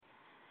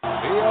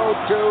The 0-2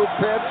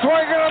 pitch,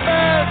 swing and a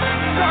miss,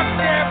 struck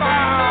him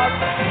out.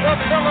 The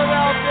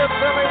Philadelphia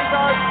Phillies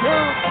are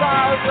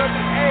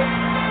 2008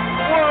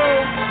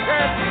 World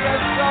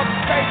Champions of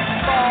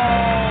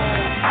Baseball.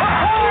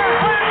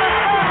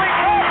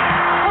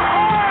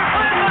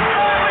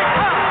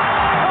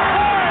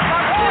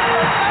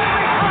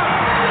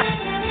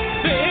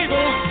 The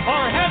Eagles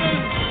are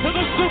headed to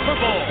the Super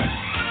Bowl.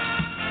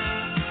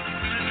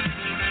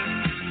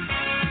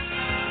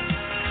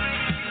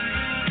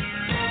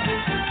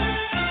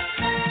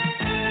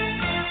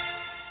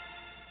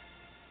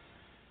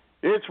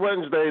 It's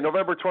Wednesday,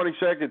 November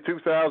 22nd,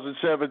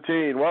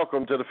 2017.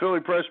 Welcome to the Philly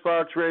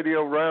Pressbox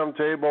Radio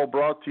Roundtable,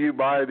 brought to you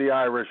by the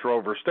Irish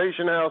Rover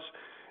Station House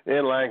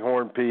in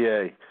Langhorne,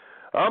 PA.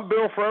 I'm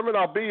Bill Furman.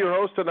 I'll be your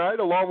host tonight,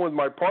 along with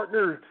my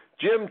partner,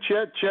 Jim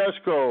Chet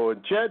Chesko.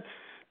 And Chet,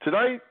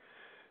 tonight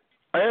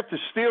I have to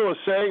steal a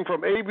saying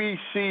from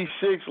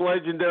ABC6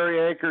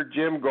 legendary anchor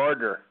Jim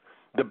Gardner.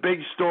 The big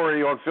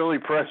story on Philly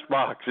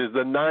Pressbox is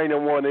the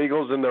 9-1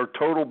 Eagles and their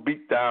total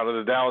beatdown of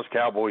the Dallas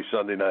Cowboys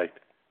Sunday night.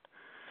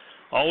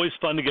 Always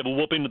fun to give a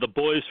whooping to the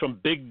boys from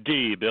Big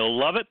D. Bill,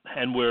 love it,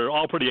 and we're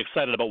all pretty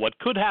excited about what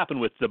could happen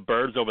with the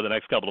Birds over the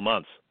next couple of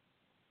months.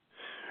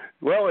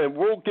 Well, and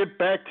we'll get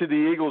back to the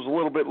Eagles a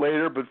little bit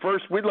later, but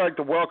first we'd like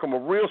to welcome a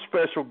real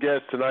special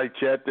guest tonight,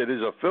 Chet, that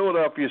is a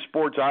Philadelphia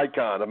sports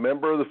icon, a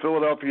member of the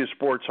Philadelphia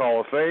Sports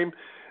Hall of Fame,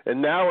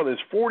 and now in his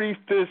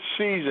 45th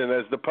season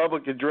as the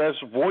public address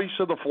voice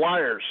of the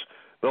Flyers,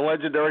 the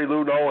legendary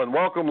Lou Nolan.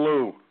 Welcome,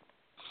 Lou.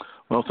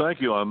 Well, thank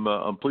you.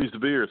 I'm pleased to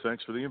be here.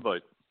 Thanks for the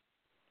invite.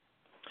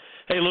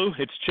 Hey, Lou,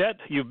 it's Chet.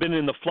 You've been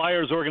in the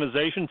Flyers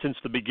organization since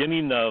the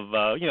beginning of,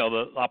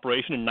 the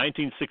operation in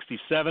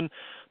 1967,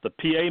 the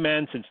PA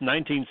man since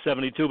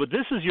 1972, but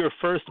this is your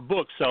first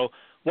book, so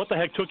what the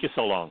heck took you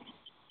so long?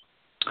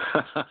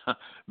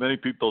 Many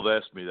people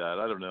have asked me that.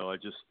 I don't know. I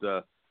just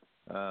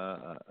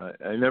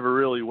I never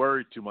really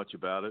worried too much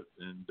about it,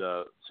 and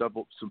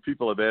some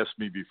people have asked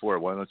me before,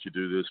 why don't you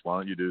do this, why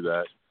don't you do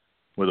that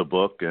with a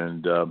book,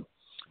 and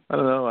I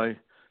don't know,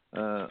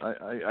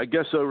 I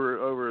guess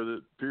over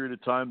the period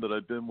of time that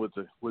I've been with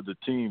the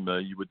team,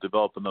 you would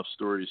develop enough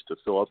stories to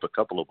fill up a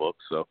couple of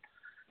books. So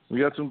we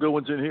got some good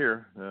ones in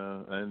here,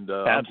 and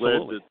I'm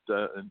glad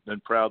that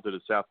and proud that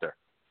it's out there.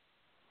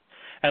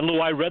 And Lou,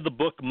 I read the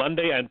book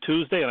Monday and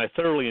Tuesday, and I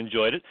thoroughly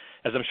enjoyed it,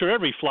 as I'm sure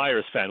every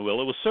Flyers fan will.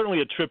 It was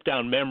certainly a trip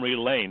down memory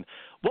lane.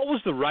 What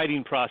was the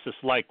writing process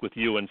like with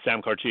you and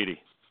Sam Carchidi?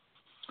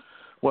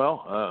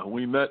 Well,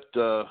 we met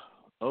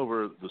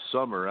over the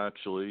summer,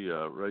 actually,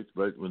 right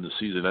when the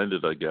season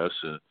ended, I guess,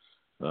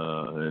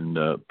 and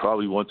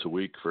probably once a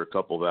week for a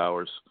couple of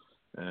hours,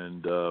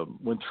 and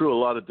went through a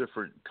lot of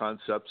different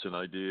concepts and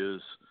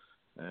ideas,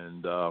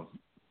 and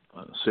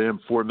Sam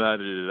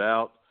formatted it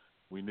out.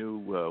 We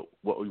knew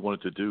what we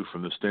wanted to do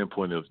from the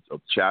standpoint of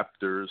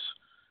chapters,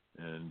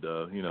 and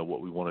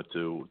what we wanted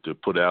to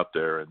put out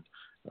there, and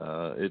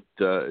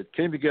it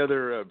came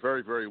together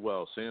very, very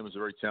well. Sam is a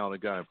very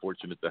talented guy. I'm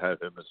fortunate to have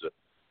him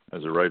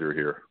as a writer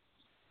here.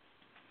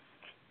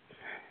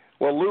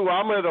 Well, Lou,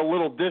 I'm at a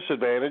little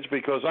disadvantage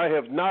because I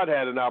have not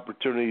had an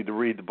opportunity to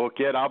read the book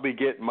yet. I'll be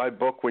getting my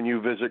book when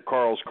you visit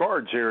Carl's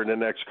Cards here in the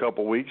next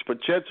couple of weeks,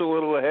 but Chet's a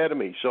little ahead of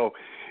me. So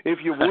if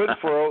you would,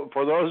 for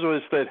those of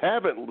us that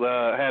haven't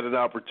had an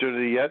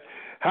opportunity yet,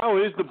 how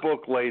is the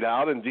book laid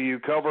out, and do you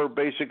cover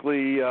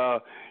basically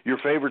your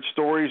favorite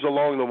stories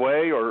along the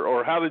way,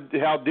 or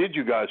how did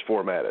you guys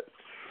format it?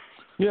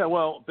 Yeah,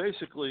 well,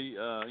 basically,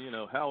 how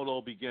it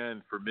all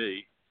began for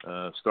me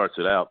starts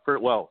it out.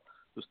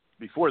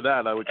 Before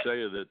that, I would tell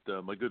you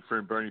that my good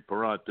friend Bernie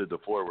Parent did the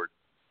foreword,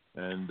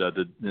 and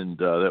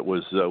that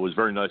was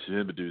very nice of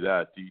him to do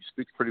that. He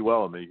speaks pretty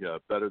well of me,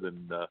 better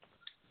than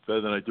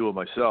I do of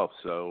myself.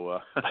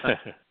 So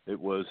it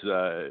was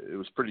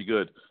pretty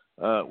good.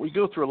 We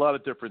go through a lot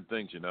of different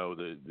things,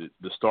 the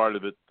start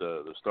of it,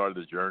 the start of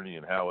the journey,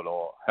 and how it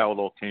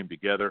all came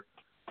together.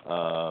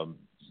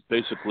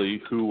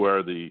 Basically, who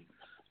were the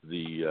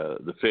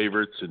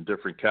favorites in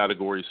different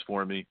categories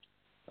for me.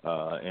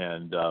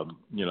 And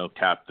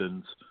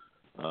captains,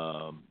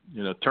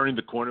 turning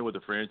the corner with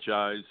the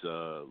franchise,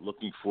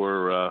 looking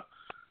for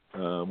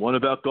one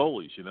about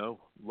goalies,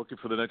 looking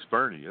for the next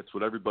Bernie. That's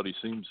what everybody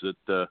seems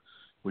that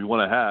we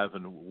want to have,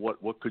 and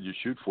what could you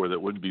shoot for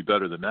that wouldn't be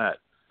better than that,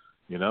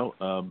 and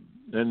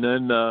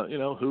then,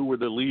 who were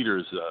the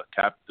leaders,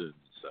 captains,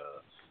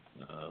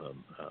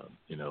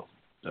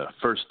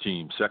 first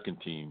team, second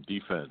team,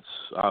 defense,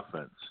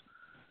 offense.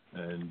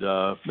 And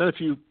then a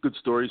few good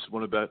stories.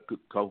 One about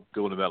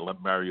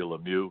Mario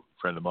Lemieux, a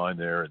friend of mine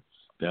there, and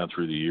down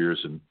through the years,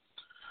 and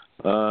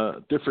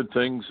different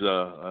things.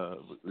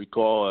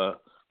 Recall a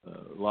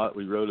lot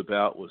we wrote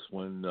about was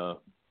when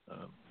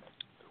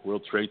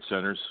World Trade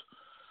Centers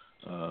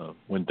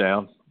went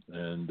down,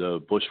 and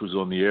Bush was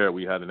on the air.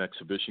 We had an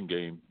exhibition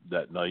game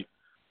that night,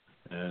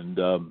 and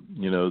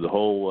the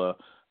whole.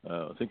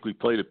 I think we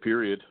played a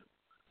period,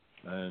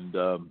 and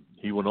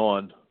he went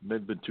on. May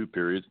have been two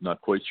periods,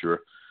 not quite sure.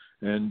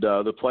 And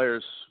the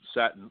players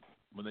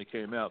when they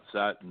came out,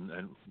 sat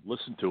and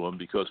listened to him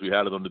because we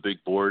had it on the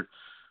big board.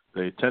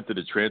 they attempted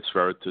to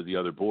transfer it to the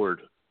other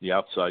board, the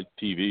outside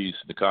TVs,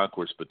 the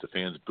concourse, but the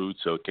fans booed,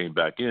 so it came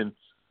back in.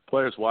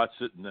 Players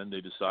watched it, and then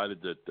they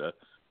decided that,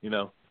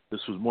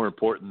 this was more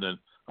important than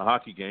a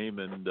hockey game,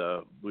 and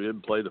we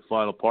didn't play the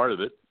final part of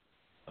it,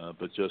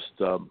 but just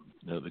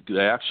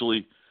they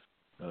actually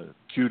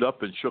queued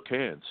up and shook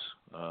hands,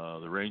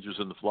 the Rangers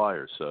and the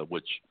Flyers,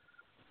 which,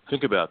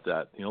 think about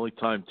that. The only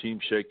time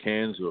teams shake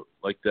hands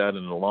like that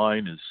in the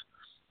line is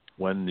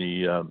when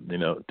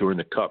during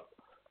the Cup,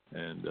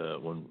 and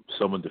when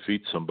someone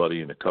defeats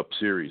somebody in a Cup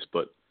series.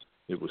 But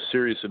it was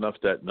serious enough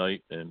that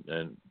night,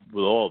 and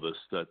with all this,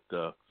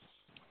 that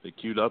they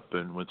queued up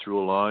and went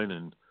through a line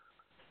and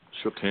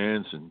shook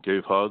hands and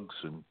gave hugs,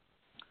 and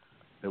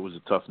it was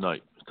a tough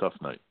night.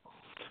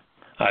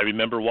 I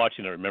remember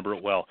watching it. I remember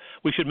it well.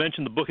 We should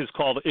mention the book is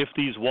called If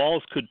These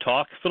Walls Could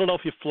Talk,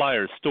 Philadelphia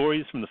Flyers,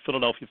 Stories from the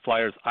Philadelphia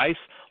Flyers Ice,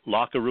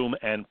 Locker Room,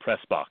 and Press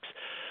Box.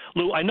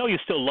 Lou, I know you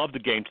still love the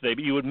game today,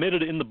 but you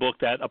admitted in the book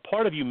that a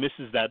part of you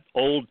misses that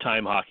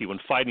old-time hockey when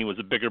fighting was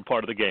a bigger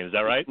part of the game. Is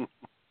that right?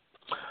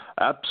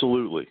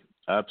 Absolutely.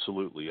 I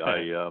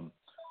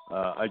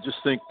just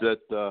think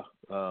that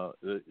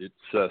it's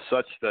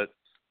such that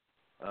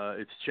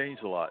it's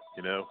changed a lot.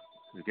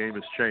 The game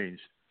has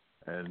changed,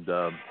 and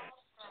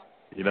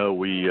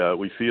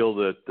we feel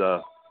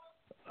that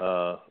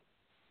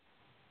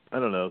I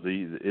don't know.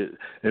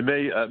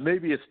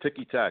 Maybe it's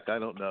ticky tack. I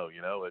don't know.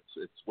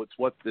 It's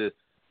what the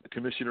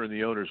commissioner and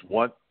the owners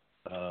want.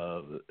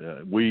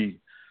 When we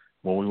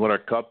won our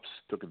cups,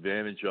 took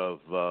advantage of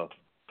the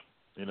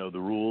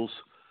rules,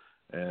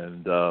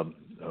 and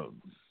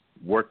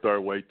worked our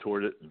way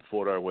toward it and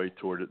fought our way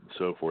toward it and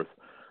so forth.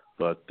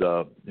 But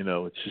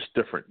it's just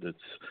different.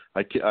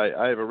 I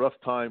have a rough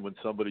time when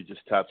somebody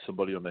just taps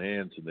somebody on the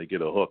hands and they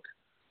get a hook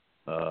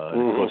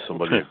and cost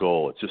somebody a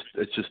goal.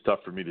 It's just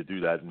tough for me to do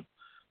that. And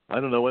I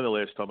don't know when the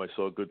last time I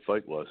saw a good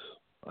fight was.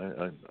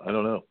 I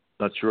don't know.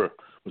 Not sure. It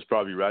was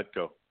probably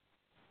Radko.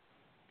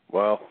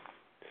 Well,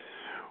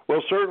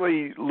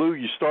 certainly, Lou,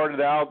 you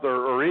started out,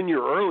 or in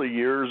your early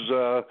years,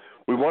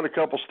 we won a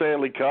couple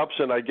Stanley Cups,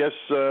 and I guess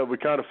we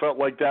kind of felt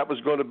like that was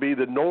going to be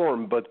the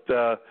norm. But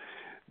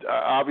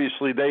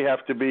obviously, they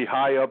have to be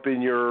high up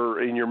in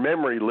your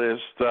memory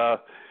list.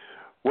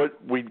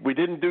 We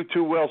didn't do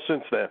too well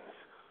since then.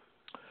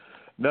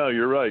 No,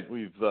 you're right.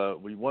 We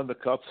won the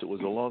Cups. It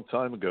was a long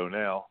time ago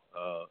now,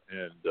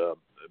 and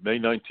May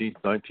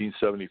 19th,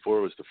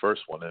 1974 was the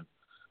first one. And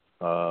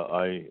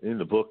in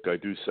the book, I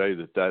do say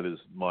that is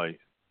my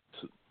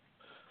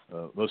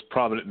most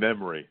prominent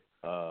memory,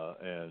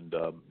 and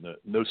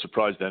no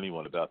surprise to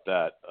anyone about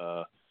that.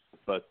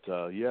 But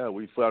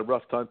we've had a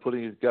rough time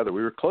putting it together.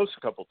 We were close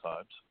a couple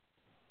times.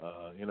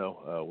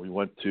 We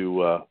went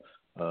to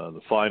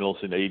the finals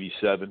in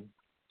 '87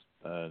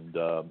 and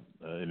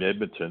in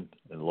Edmonton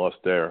and lost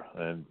there.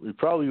 And we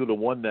probably would have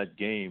won that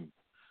game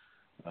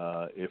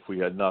if we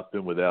had not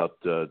been without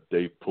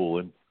Dave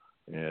Poulin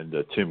and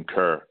Tim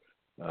Kerr.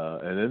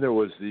 And then there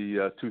was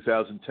the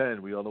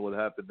 2010. We all know what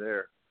happened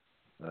there.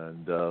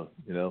 And,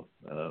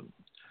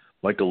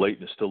 Michael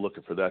Leighton is still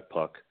looking for that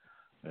puck.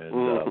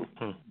 And,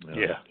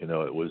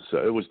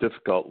 it was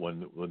difficult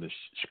when the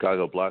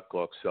Chicago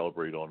Blackhawks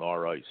celebrate on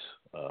our ice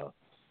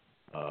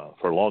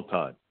for a long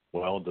time,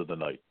 well into the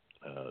night.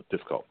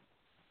 Difficult.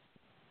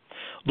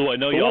 Lou, I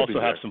know you also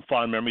have some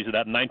fond memories of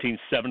that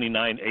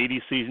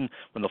 1979-80 season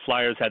when the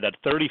Flyers had that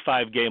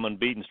 35-game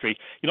unbeaten streak.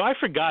 I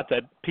forgot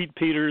that Pete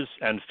Peters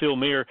and Phil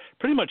Meir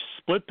pretty much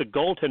split the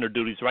goaltender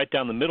duties right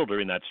down the middle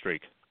during that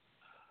streak.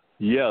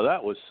 Yeah,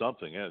 that was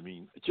something. I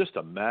mean, just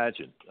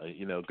imagine,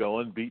 go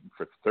unbeaten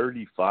for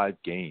 35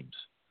 games.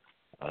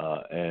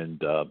 And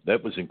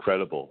that was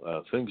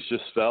incredible. Things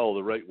just fell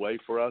the right way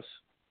for us.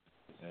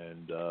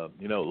 And, a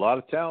lot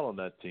of talent on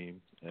that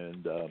team.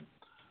 And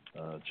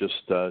just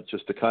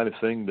the kind of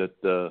thing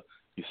that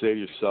you say to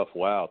yourself,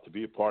 wow, to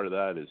be a part of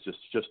that is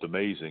just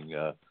amazing.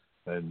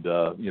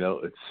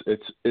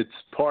 It's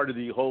part of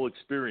the whole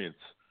experience,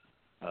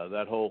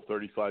 that whole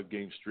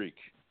 35-game streak.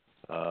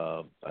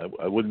 I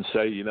wouldn't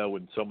say,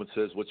 when someone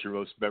says, what's your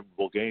most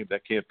memorable game,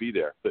 that can't be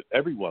there. But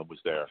everyone was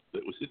there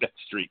that was in that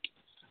streak,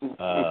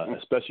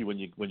 especially when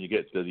you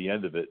get to the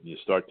end of it and you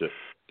start to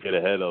get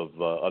ahead of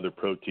other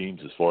pro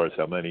teams as far as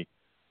how many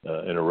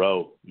in a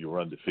row you were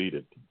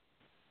undefeated.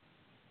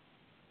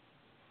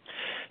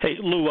 Hey,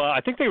 Lou,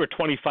 I think they were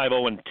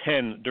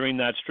 25-0-10 during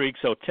that streak,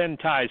 so 10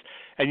 ties.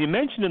 And you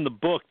mentioned in the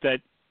book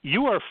that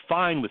you are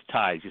fine with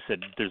ties. You said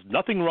there's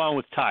nothing wrong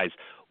with ties.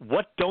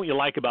 What don't you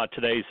like about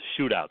today's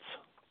shootouts?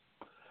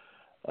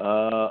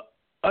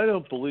 I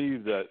don't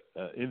believe that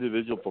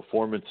individual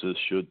performances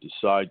should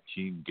decide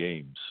team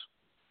games.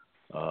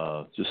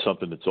 Just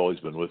something that's always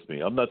been with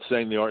me. I'm not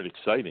saying they aren't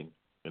exciting.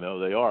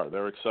 They are.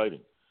 They're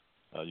exciting.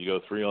 You go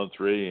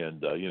 3-on-3,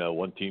 and,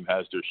 one team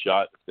has their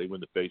shot. They win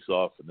the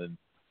face-off, and then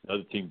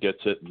another team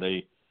gets it, and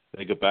they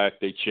go back,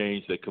 they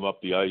change, they come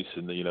up the ice,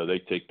 and, they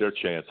take their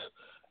chance.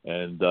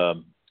 And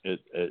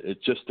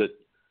it's just that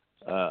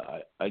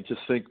I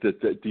just think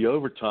that the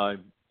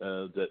overtime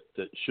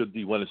that should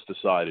be when it's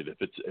decided.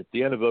 If it's at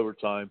the end of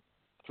overtime,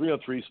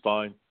 3-on-3 is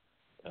fine.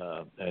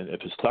 And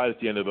if it's tied at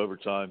the end of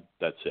overtime,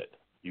 that's it.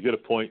 You get a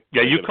point.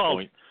 Yeah, you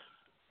called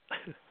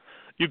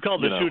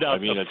the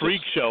shootout a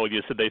freak show, and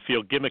you said they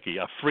feel gimmicky.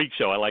 A freak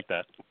show. I like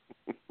that.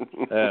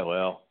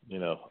 Well,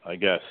 I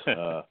guess.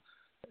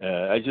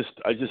 I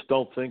just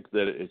don't think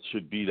that it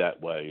should be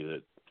that way.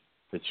 That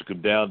it should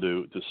come down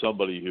to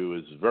somebody who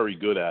is very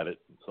good at it.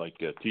 It's like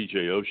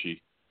T.J.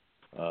 Oshie,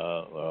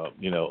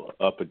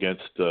 up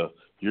against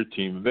your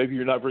team. Maybe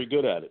you're not very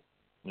good at it.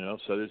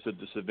 So there's a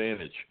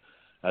disadvantage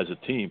as a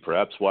team.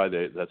 Perhaps why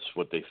that's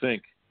what they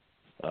think.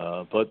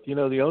 But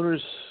the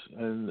owners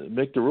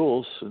make the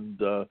rules,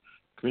 and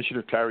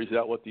commissioner carries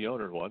out what the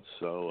owner wants.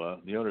 So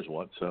the owners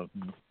want. So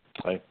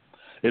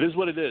it is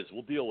what it is.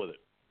 We'll deal with it.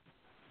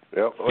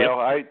 Yeah, well,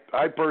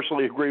 I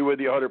personally agree with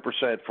you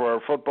 100%. For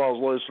our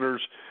football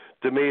listeners,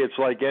 to me, it's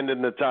like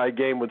ending the tie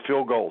game with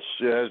field goals.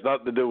 It has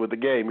nothing to do with the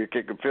game. You're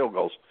kicking field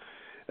goals.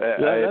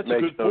 That's it makes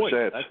a good no point.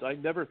 sense. I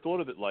never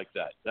thought of it like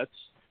that.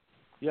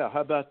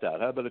 How about that?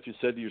 How about if you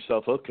said to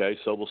yourself, okay,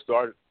 so we'll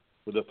start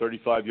with a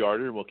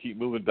 35-yarder and we'll keep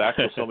moving back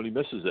until somebody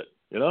misses it,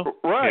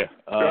 Right,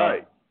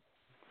 right.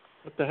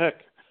 What the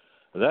heck?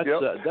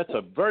 That's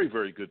a very,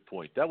 very good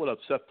point. That would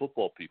upset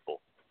football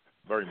people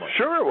very much.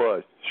 Sure it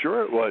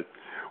would.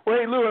 Well,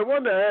 hey, Lou, I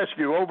wanted to ask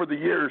you, over the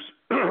years,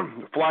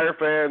 Flyer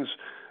fans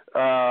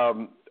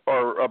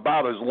are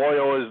about as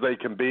loyal as they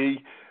can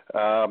be,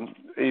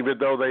 even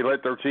though they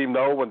let their team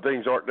know when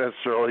things aren't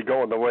necessarily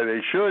going the way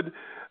they should.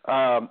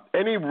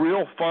 Any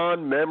real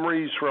fond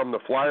memories from the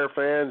Flyer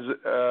fans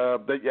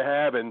that you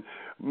have? And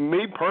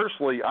me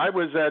personally, I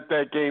was at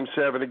that Game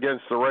 7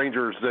 against the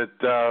Rangers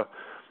that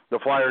the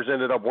Flyers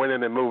ended up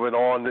winning and moving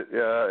on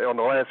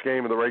the last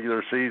game of the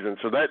regular season.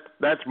 So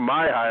that's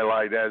my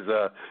highlight as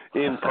a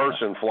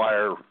in-person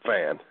Flyer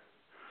fan.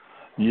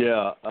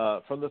 Yeah,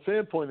 from the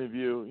fan point of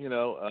view,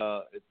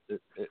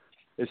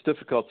 it's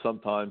difficult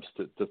sometimes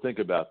to think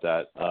about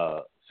that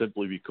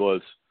simply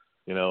because,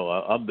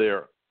 I'm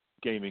there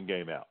game in,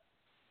 game out.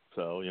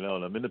 So, and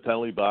I'm in the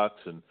penalty box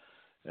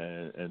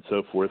and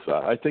so forth.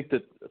 I think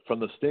that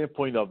from the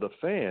standpoint of the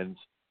fans,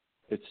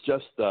 it's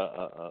just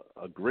a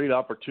great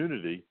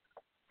opportunity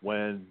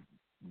when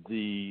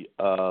the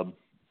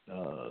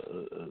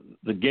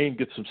game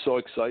gets them so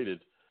excited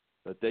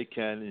that they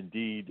can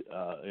indeed,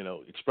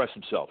 express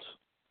themselves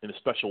in a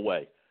special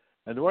way.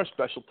 And there are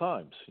special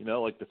times,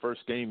 like the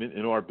first game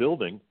in our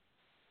building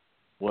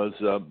was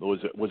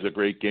a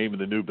great game in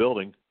the new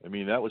building. I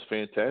mean, that was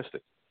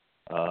fantastic.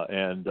 That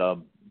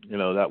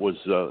was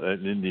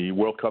in the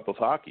World Cup of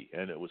Hockey.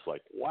 And it was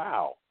like,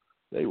 wow,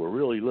 they were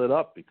really lit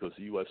up because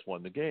the U.S.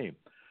 won the game.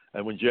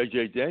 And when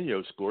J.J.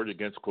 Daniel scored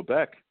against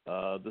Quebec,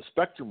 the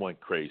spectrum went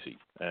crazy.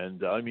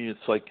 And, it's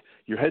like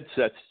your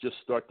headsets just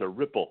start to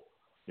ripple.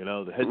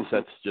 The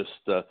headsets just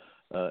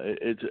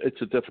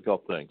it's a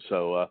difficult thing.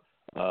 So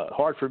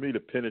hard for me to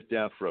pin it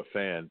down for a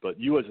fan. But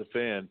you as a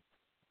fan,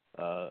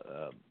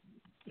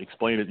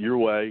 explain it your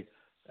way,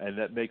 and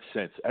that makes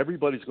sense.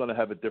 Everybody's going to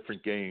have a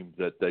different game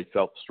that they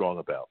felt strong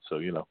about. So,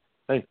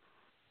 hey.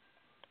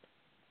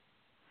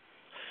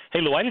 Hey,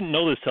 Lou, I didn't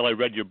know this till I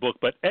read your book,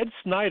 but Ed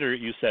Snyder,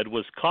 you said,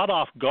 was caught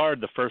off guard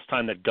the first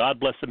time that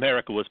God Bless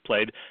America was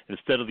played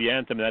instead of the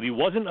anthem, and that he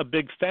wasn't a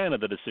big fan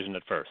of the decision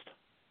at first.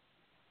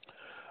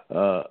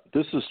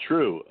 This is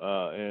true.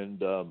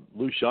 And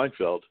Lou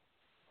Scheinfeld,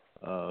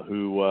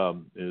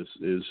 who is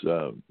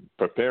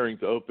preparing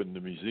to open the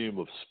Museum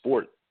of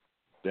Sport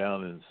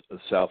down in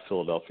South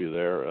Philadelphia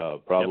there,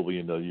 probably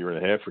in a year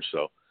and a half or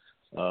so,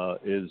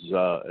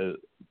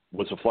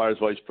 was a Flyers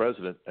vice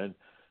president. And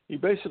he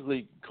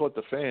basically caught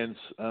the fans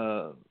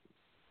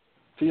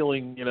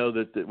feeling,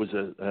 that it was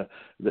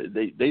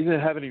they didn't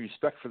have any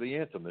respect for the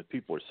anthem, that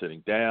people were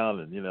sitting down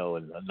and,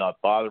 and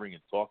not bothering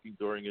and talking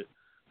during it.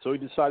 So he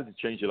decided to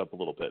change it up a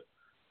little bit.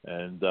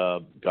 And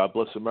God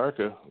Bless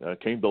America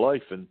came to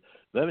life, and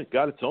then it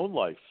got its own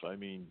life. I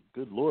mean,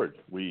 good Lord,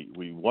 we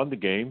won the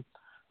game.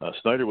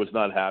 Snyder was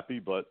not happy,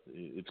 but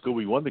it's good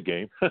we won the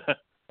game,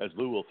 as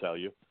Lou will tell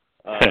you.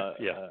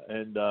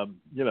 And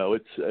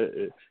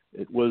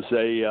it was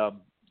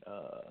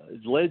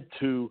it led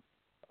to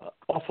an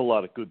awful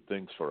lot of good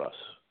things for us.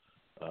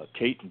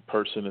 Kate in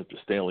person at the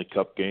Stanley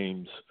Cup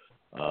games,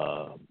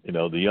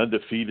 the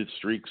undefeated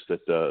streaks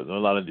that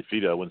not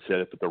undefeated, I wouldn't say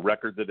that, but the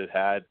record that it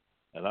had,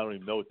 and I don't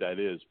even know what that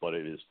is, but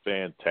it is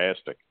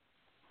fantastic.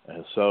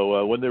 And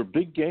so when there were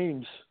big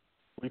games,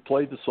 we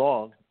played the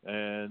song,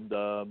 and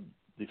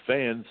the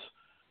fans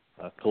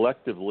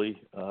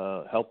collectively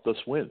helped us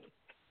win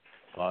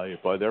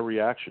by their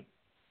reaction.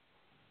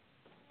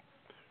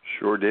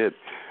 Sure did.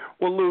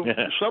 Well, Lou,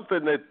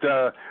 something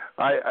that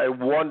I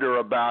wonder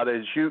about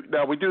is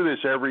now we do this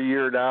every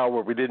year now,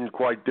 where we didn't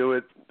quite do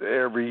it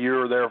every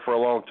year there for a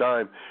long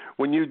time.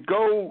 When you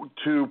go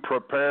to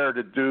prepare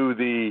to do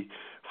the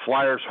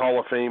Flyers Hall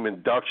of Fame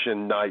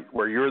induction night,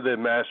 where you're the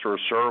master of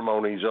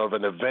ceremonies of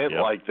an event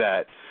like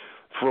that,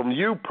 from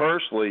you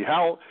personally,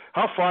 how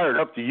fired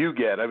up do you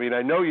get? I mean,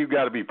 I know you've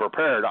got to be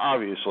prepared,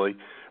 obviously,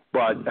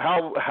 but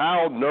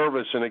how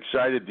nervous and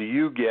excited do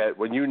you get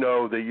when you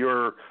know that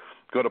you're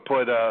going to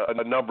put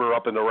a number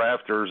up in the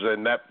rafters,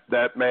 and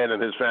that man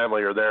and his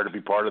family are there to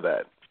be part of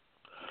that.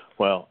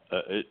 Well,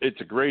 it's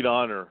a great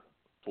honor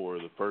for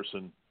the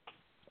person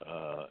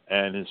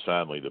and his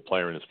family, the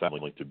player and his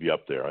family, to be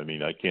up there. I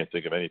mean, I can't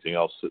think of anything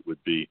else that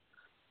would be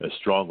as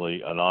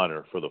strongly an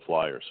honor for the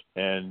Flyers.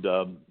 And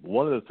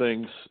one of the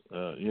things,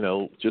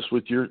 just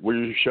with your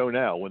show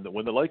now, when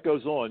the light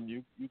goes on,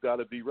 you got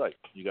to be right.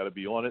 You got to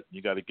be on it.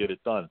 You got to get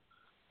it done.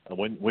 And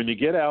when you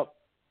get out,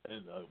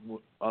 and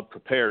I'm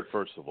prepared.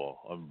 First of all,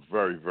 I'm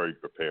very, very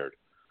prepared.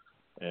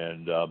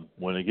 And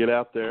when I get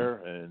out there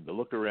and to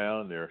look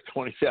around, there are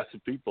 20,000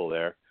 people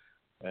there,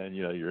 and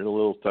you're in a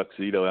little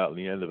tuxedo out in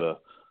the end of a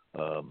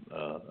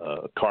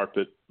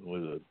carpet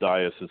with a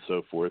dais and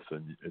so forth,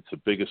 and it's the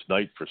biggest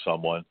night for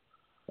someone.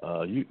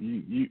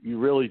 You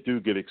really do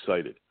get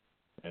excited,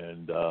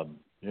 and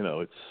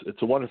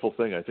it's a wonderful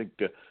thing. I think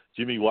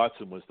Jimmy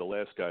Watson was the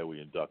last guy we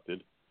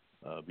inducted.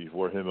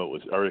 Before him, it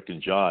was Eric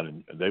and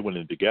John, and they went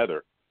in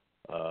together.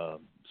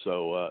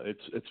 So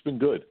it's been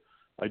good.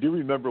 I do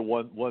remember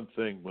one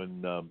thing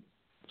when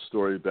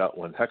story about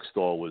when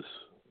Hextall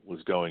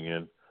was going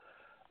in.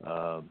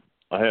 I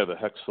have a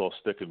Hextall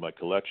stick in my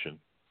collection,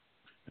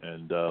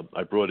 and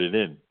I brought it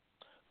in.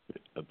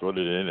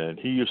 And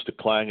he used to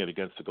clang it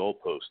against the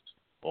goalpost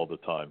all the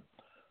time.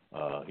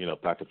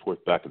 Back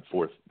and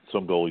forth.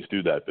 Some goalies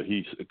do that, but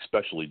he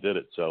especially did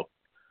it. So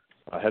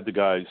I had the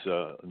guys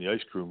in the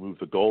ice crew move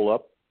the goal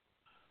up,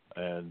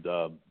 and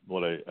the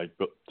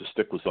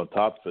stick was on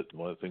top of it. And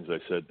one of the things I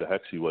said to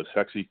Hexy was,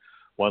 Hexy,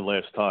 one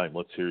last time,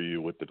 let's hear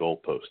you with the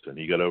goalpost. And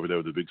he got over there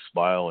with a big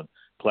smile and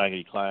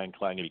clangety clang,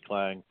 clangety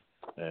clang,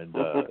 and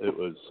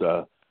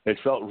it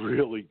felt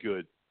really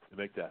good to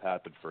make that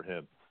happen for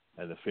him.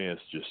 And the fans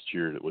just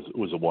cheered. It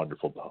was a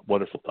wonderful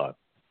time.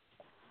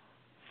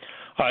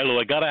 All right, Lou,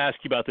 I got to ask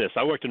you about this.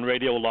 I worked in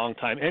radio a long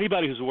time.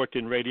 Anybody who's worked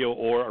in radio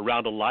or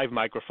around a live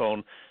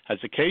microphone has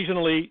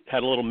occasionally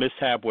had a little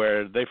mishap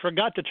where they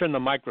forgot to turn the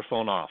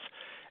microphone off.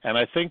 And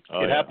I think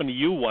it happened to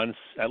you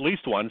at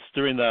least once,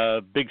 during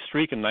the big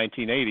streak in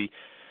 1980.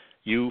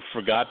 You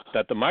forgot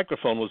that the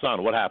microphone was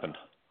on. What happened?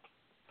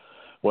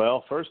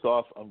 Well, first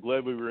off, I'm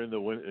glad we were in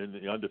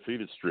the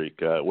undefeated streak.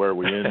 Were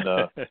we in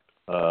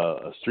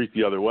a streak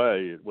the other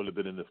way, it would have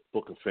been in the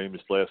Book of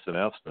Famous Last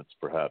Announcements,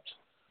 perhaps.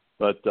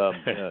 But,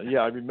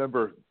 I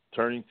remember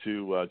turning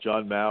to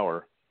John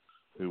Maurer,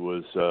 who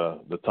was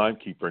the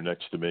timekeeper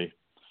next to me.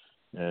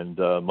 And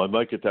my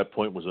mic at that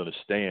point was on a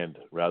stand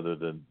rather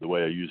than the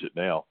way I use it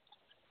now.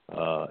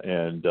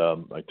 And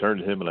I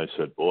turned to him and I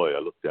said, boy, I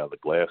looked down the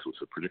glass. It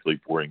was a particularly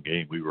boring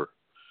game. We were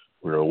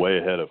way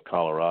ahead of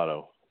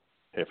Colorado,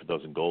 half a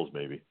dozen goals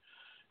maybe.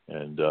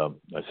 And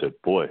I said,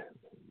 boy,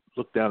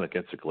 look down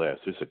against the glass.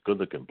 There's a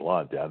good-looking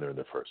blonde down there in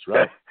the first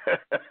row.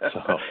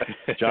 So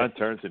John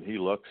turns and he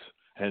looks.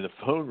 And the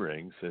phone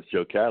rings. It's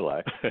Joe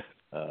Cadillac,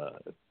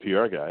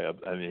 PR guy.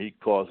 I mean, he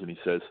calls and he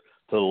says,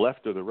 to the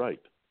left or the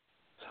right?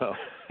 So,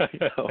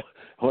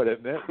 what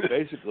it meant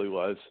basically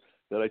was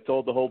that I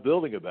told the whole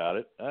building about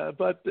it.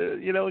 But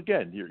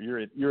again, you're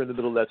in the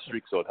middle of that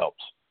streak, so it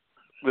helps.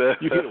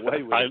 You get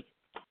away with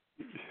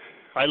it.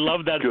 I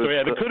love that story.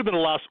 And it could have been a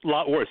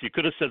lot worse. You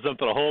could have said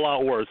something a whole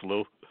lot worse,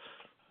 Lou.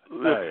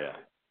 Oh, yeah.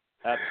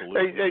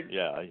 Absolutely. Hey,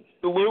 yeah.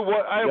 Lou,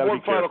 I have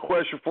one final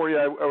question for you.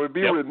 I would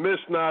be remiss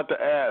not to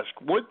ask.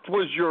 What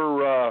was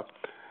your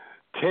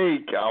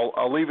take?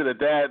 I'll leave it at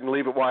that and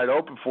leave it wide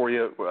open for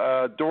you.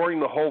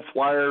 During the whole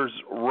Flyers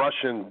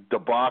Russian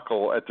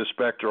debacle at the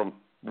Spectrum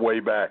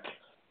way back.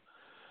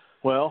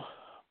 Well,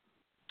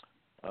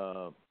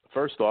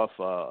 first off,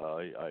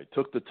 I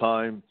took the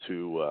time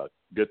to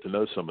get to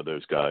know some of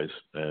those guys,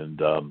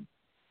 and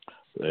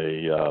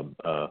they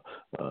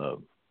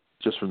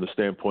just from the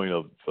standpoint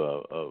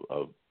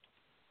of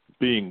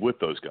being with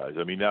those guys.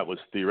 I mean, that was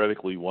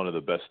theoretically one of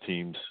the best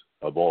teams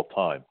of all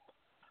time.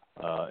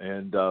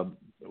 And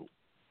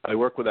I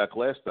worked with that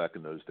glass back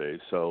in those days,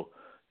 so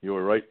you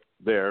were right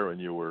there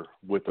and you were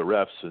with the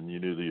refs and you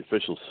knew the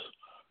officials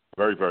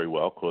very, very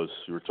well because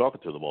you were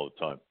talking to them all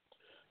the time.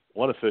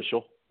 One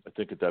official, I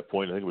think at that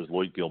point, I think it was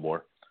Lloyd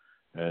Gilmore.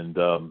 And,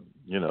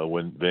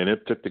 when Van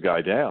Impe took the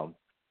guy down,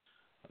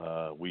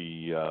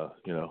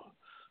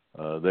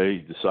 they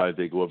decided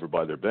they'd go over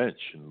by their bench,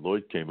 and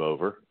Lloyd came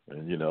over.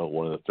 And,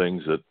 one of the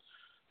things that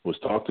was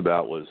talked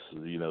about was,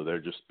 they're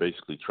just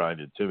basically trying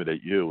to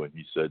intimidate you. And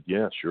he said,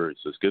 yeah, sure. He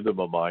says, give them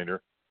a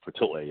minor for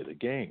delay of the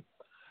game.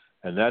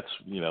 And that's,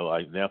 I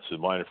announced a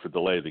minor for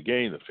delay of the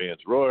game. The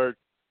fans roared,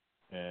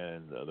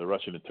 and the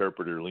Russian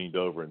interpreter leaned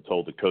over and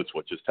told the coach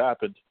what just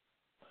happened.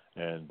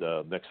 And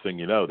next thing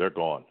you know, they're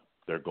gone.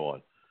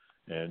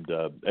 And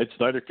Ed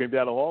Snyder came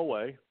down the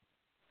hallway.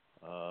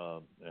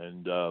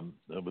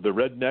 With a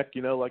redneck,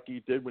 like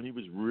he did when he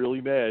was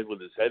really mad,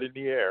 with his head in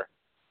the air,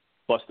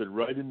 busted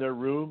right in their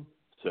room,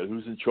 said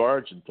who's in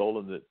charge, and told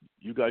them that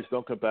you guys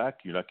don't come back,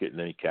 you're not getting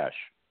any cash,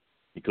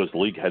 because the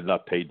league had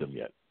not paid them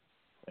yet.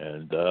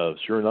 And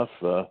sure enough,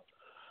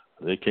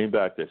 they came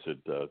back. They said,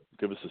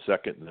 give us a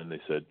second, and then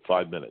they said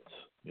 5 minutes.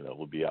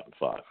 We'll be out in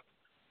 5.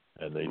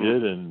 And they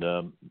did,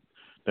 and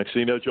next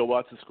thing you know, Joe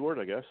Watson scored,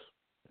 I guess.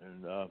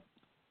 And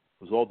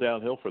was all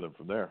downhill for them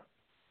from there.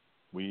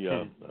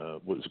 It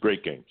was a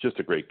great game, just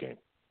a great game.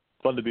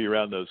 Fun to be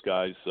around those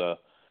guys. I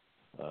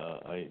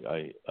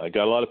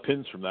got a lot of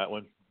pins from that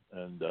one,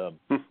 and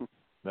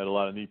met a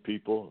lot of neat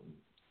people.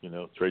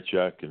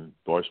 Treychuk and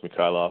Boris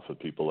Mikhailov and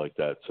people like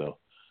that. So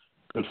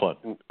good fun.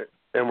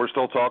 And we're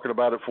still talking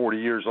about it 40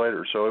 years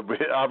later. So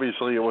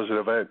obviously it was an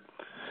event.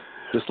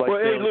 Just like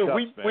Lou,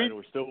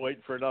 we're still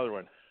waiting for another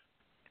one.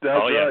 That's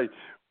right.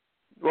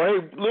 Well,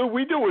 hey, Lou,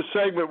 we do a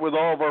segment with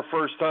all of our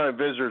first-time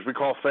visitors we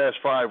call Fast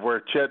Five,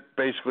 where Chet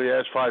basically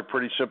asks 5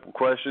 pretty simple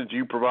questions.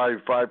 You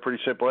provide 5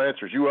 pretty simple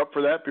answers. You up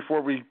for that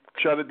before we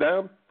shut it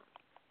down?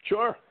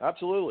 Sure,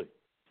 absolutely.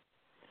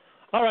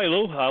 All right,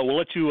 Lou, we'll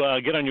let you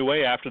get on your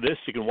way after this.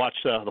 You can watch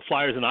the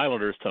Flyers and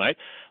Islanders tonight.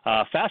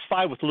 Fast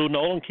Five with Lou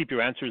Nolan. Keep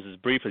your answers as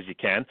brief as you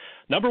can.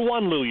 Number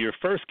 1, Lou, your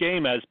first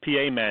game as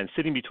PA man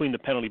sitting between the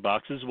penalty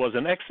boxes was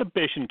an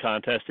exhibition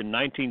contest in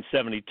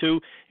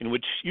 1972 in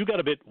which you got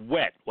a bit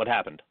wet. What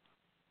happened?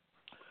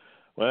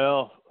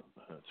 Well,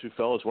 2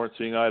 fellas weren't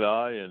seeing eye to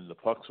eye, and the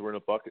pucks were in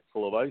a bucket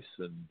full of ice,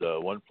 and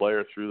one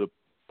player threw the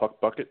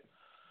puck bucket,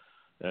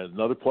 and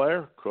another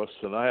player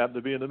crossed, and I happened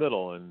to be in the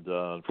middle, and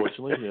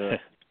unfortunately...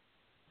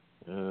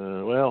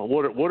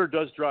 water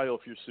does dry off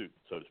your suit,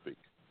 so to speak.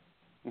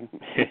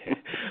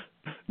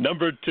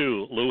 Number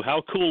 2, Lou,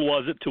 how cool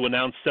was it to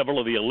announce several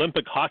of the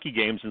Olympic hockey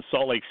games in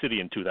Salt Lake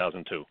City in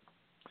 2002?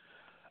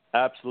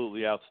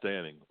 Absolutely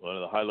outstanding. One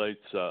of the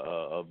highlights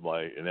of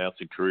my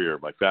announcing career.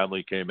 My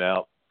family came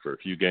out for a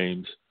few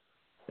games,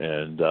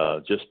 and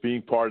just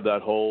being part of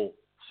that whole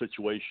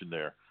situation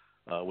there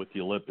with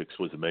the Olympics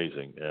was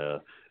amazing.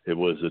 It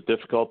was a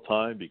difficult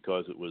time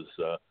because it was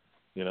a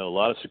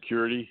lot of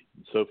security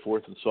and so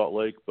forth in Salt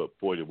Lake, but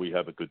boy, did we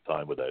have a good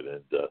time with that.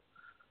 And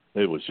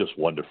it was just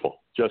wonderful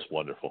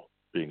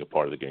being a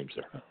part of the games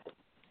there.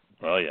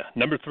 Oh, yeah.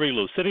 Number 3,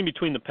 Lou, sitting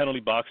between the penalty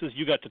boxes,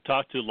 you got to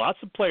talk to lots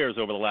of players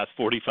over the last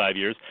 45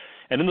 years.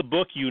 And in the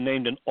book, you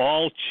named an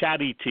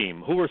all-chatty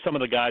team. Who were some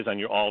of the guys on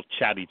your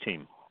all-chatty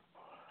team?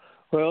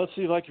 Well, let's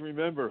see if I can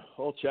remember.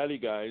 All-chatty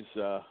guys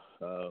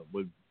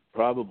would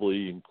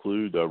probably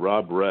include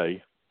Rob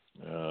Ray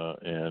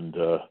and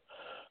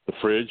the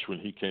Fridge when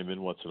he came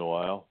in once in a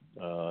while.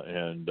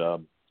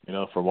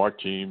 From our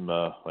team,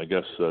 I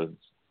guess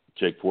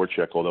Jake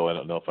Voracek, although I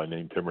don't know if I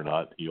named him or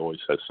not, he always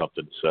has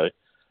something to say.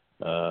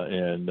 I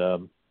don't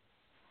know.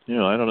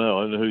 I don't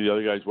know who the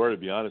other guys were, to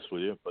be honest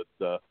with you, but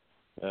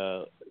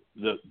the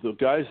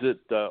guys that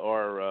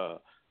are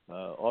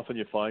often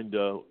you find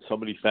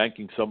somebody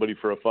thanking somebody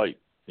for a fight,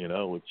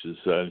 which is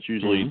it's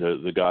usually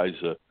the guys,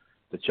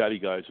 the chatty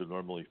guys are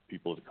normally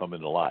people that come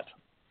in a lot.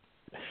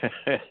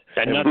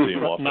 And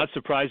not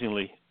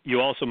surprisingly, you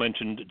also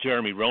mentioned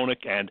Jeremy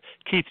Roenick and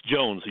Keith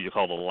Jones, who you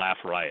call the Laugh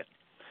Riot.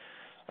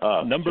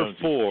 Number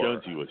Jonesy, 4.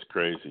 Jonesy was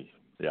crazy.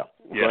 Yeah.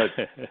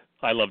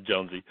 I love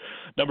Jonesy.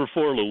 Number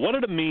 4, Lou, what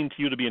did it mean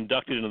to you to be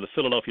inducted into the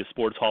Philadelphia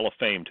Sports Hall of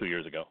Fame 2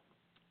 years ago?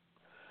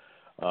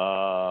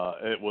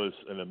 It was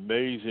an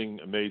amazing,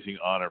 amazing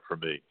honor for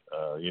me.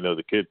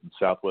 The kid in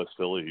Southwest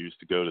Philly who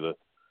used to go to the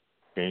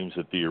games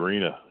at the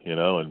arena,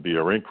 and be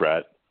a rink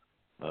rat,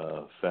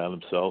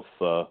 found himself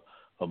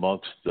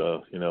amongst,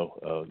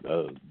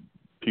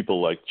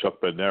 people like Chuck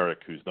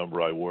Bednarik, whose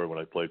number I wore when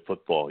I played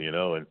football,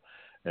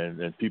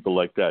 and people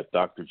like that,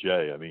 Dr.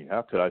 J. I mean,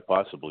 how could I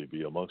possibly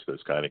be amongst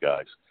those kind of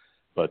guys?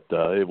 But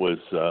it was,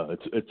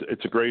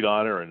 it's a great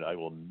honor, and I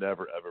will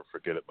never, ever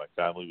forget it. My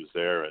family was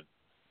there, and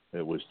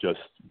it was just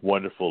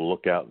wonderful to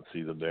look out and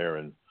see them there,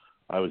 and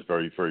I was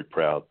very, very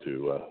proud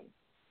to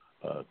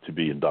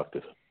be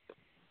inducted.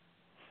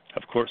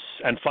 Of course.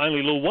 And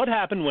finally, Lou, what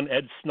happened when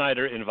Ed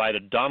Snyder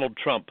invited Donald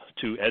Trump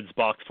to Ed's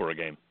box for a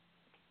game?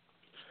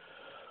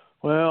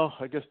 Well,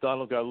 I guess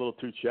Donald got a little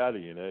too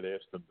chatty, and Ed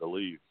asked him to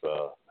leave.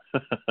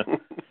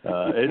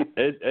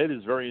 Ed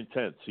is very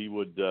intense. He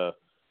would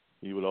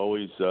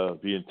always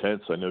be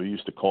intense. I know he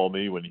used to call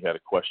me when he had a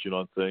question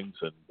on things,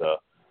 and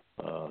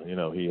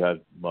he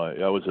had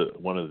I was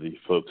one of the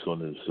folks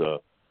on his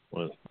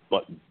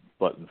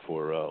button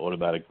for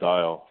automatic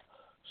dial.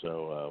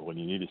 So when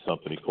he needed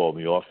something, he called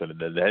me often, and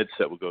then the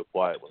headset would go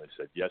quiet when I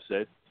said, "Yes,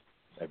 Ed."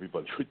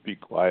 Everybody would be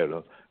quiet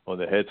on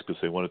the heads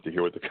because they wanted to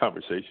hear what the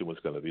conversation was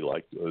going to be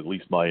like, or at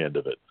least my end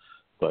of it.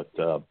 But,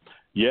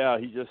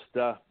 he just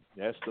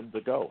asked them to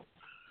go.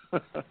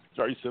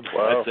 Very simple.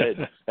 Wow. That's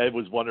Ed. Ed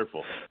was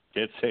wonderful.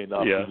 Can't say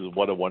enough. Yeah.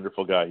 What a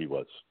wonderful guy he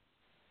was.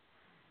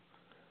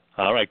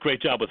 All right.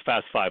 Great job with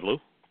Fast Five, Lou.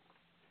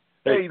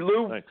 Hey,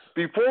 Lou, thanks.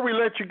 Before we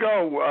let you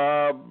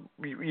go,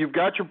 you've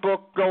got your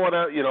book going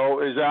out,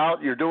 is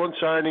out. You're doing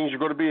signings. You're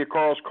going to be at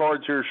Carl's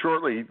Cards here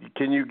shortly.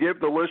 Can you give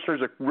the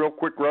listeners a real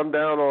quick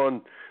rundown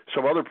on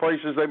some other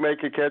places they may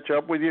could catch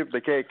up with you if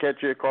they can't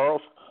catch you at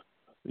Carl's?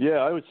 Yeah,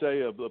 I would say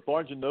the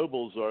Barnes &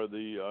 Nobles are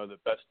the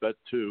best bet,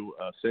 too.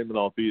 Same and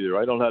I'll be there.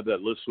 I don't have that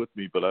list with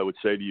me, but I would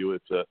say to you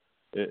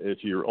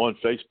if you're on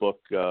Facebook,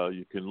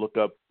 you can look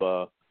up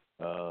the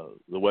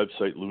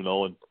website, Lou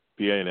Nolan,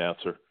 PA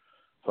announcer.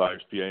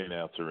 Flyers PA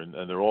announcer, and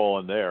they're all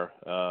on there.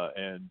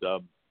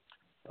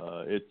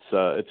 it's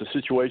a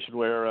situation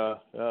where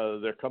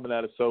they're coming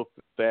at us so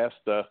fast.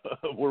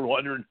 We're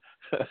wondering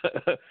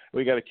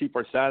we got to keep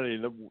our sanity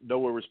and know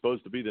where we're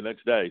supposed to be the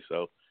next day.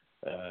 So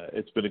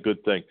it's been a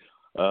good thing.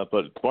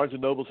 But Barnes &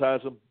 Noble's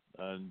has them,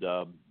 and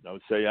I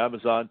would say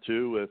Amazon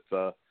too.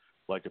 If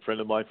like a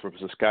friend of mine from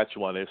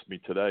Saskatchewan asked me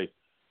today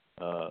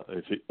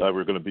if I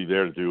were going to be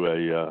there to do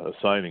a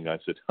signing, I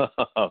said,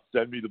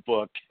 send me the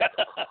book.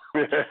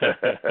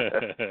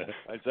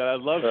 I said,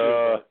 I'd love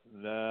to,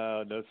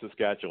 but no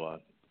Saskatchewan.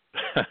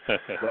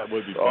 That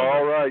would be fun.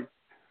 All right.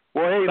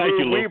 Well, hey, Thank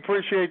you, Lou. we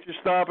appreciate you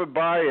stopping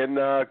by, and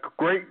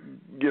great,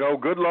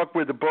 good luck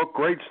with the book.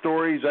 Great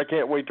stories. I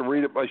can't wait to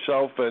read it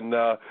myself, and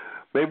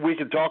maybe we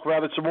can talk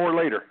about it some more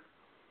later.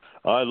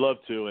 I'd love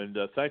to, and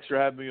thanks for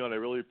having me on. I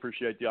really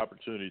appreciate the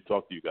opportunity to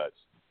talk to you guys.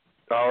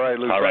 All right,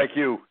 Lou. All right. Thank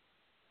you.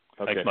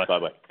 Okay, Thanks,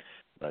 bye-bye.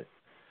 Bye.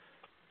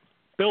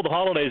 Bill, the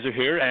holidays are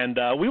here, and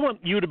we want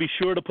you to be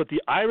sure to put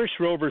the Irish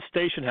Rover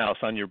Station House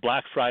on your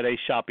Black Friday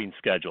shopping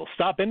schedule.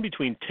 Stop in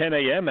between 10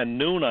 a.m. and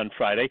noon on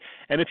Friday,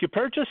 and if you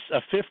purchase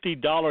a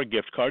 $50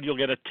 gift card, you'll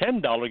get a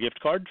 $10 gift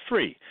card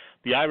free.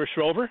 The Irish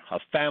Rover, a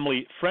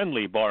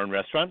family-friendly bar and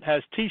restaurant,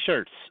 has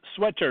T-shirts,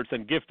 sweatshirts,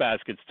 and gift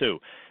baskets, too.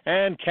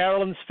 And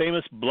Carolyn's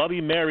famous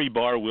Bloody Mary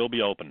bar will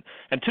be open.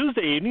 And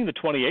Tuesday evening, the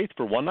 28th,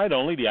 for one night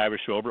only, the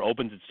Irish Rover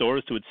opens its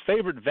doors to its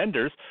favorite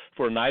vendors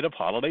for a night of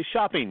holiday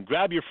shopping.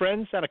 Grab your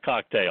friends and a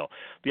cocktail.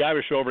 The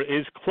Irish Rover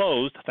is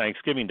closed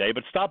Thanksgiving Day,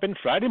 but stop in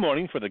Friday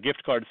morning for the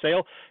gift card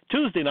sale,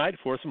 Tuesday night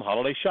for some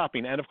holiday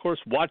shopping, and, of course,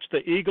 watch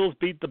the Eagles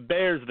beat the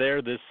Bears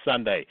there this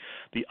Sunday.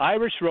 The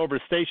Irish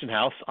Rover Station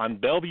House on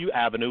Bellevue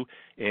Avenue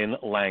in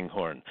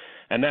Langhorne.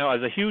 And now,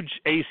 as a huge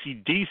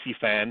AC/DC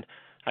fan,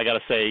 I got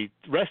to say,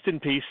 rest in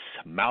peace,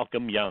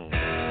 Malcolm Young.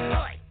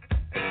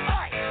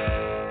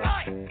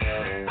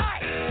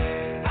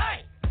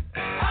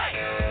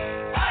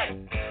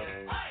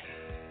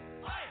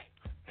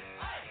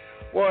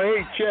 Well,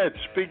 hey, Chet,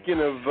 speaking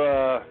of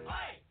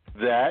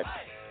that,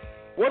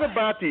 what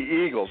about the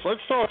Eagles? Let's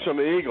talk some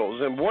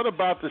Eagles. And what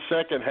about the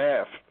second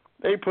half?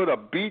 They put a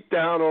beat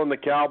down on the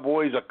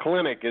Cowboys, a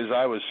clinic, as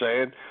I was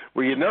saying.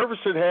 Were you nervous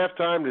at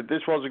halftime that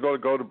this wasn't going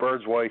to go to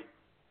Bird's way?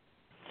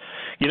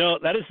 You know,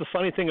 that is the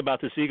funny thing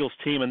about this Eagles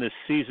team and this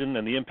season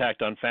and the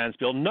impact on fans,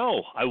 Bill.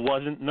 No, I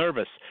wasn't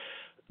nervous.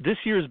 This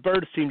year's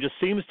Birds team just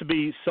seems to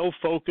be so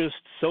focused,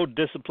 so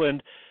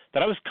disciplined,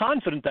 that I was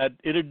confident that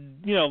it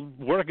would,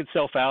 work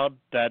itself out,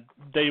 that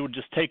they would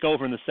just take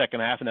over in the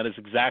second half, and that is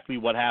exactly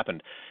what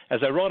happened.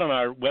 As I wrote on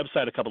our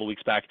website a couple of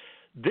weeks back,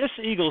 this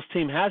Eagles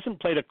team hasn't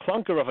played a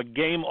clunker of a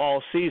game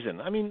all season.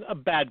 I mean, a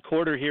bad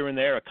quarter here and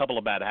there, a couple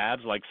of bad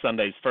halves, like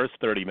Sunday's first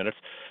 30 minutes,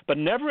 but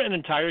never an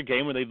entire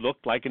game where they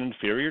looked like an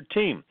inferior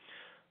team.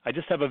 I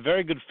just have a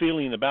very good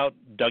feeling about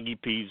Dougie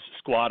P's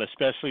squad,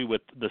 especially with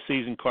the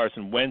season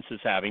Carson Wentz is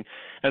having,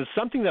 and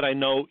something that I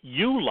know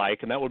you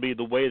like, and that would be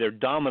the way they're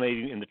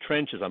dominating in the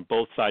trenches on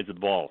both sides of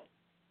the ball.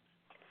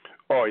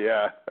 Oh,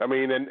 yeah. I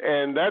mean,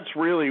 and that's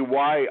really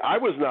why I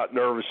was not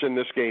nervous in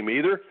this game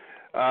either,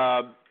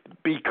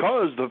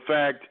 because the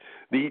fact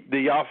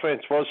the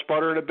offense was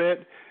sputtering a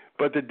bit,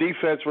 but the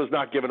defense was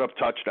not giving up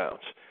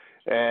touchdowns.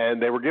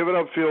 And they were giving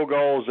up field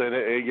goals, and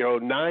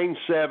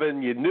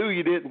 9-7. You knew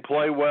you didn't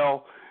play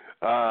well.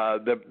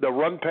 The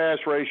run-pass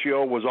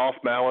ratio was off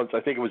balance.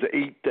 I think it was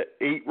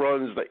 8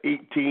 runs to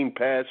 18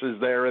 passes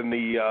there in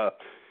the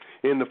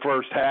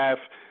first half.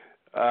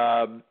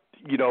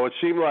 It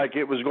seemed like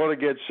it was going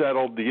to get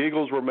settled. The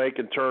Eagles were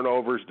making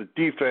turnovers. The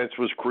defense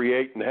was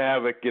creating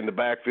havoc in the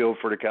backfield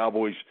for the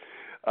Cowboys.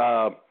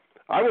 I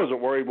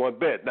wasn't worried one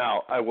bit.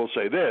 Now, I will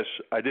say this.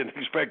 I didn't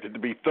expect it to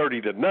be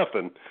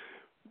 30-0,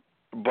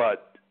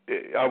 but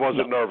I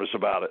wasn't nervous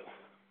about it.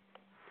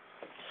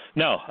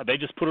 No, they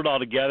just put it all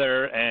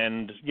together,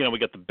 and, we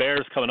got the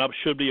Bears coming up.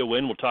 Should be a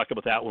win. We'll talk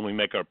about that when we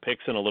make our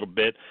picks in a little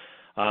bit.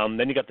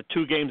 Then you got the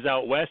 2 games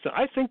out west, and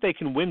I think they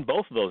can win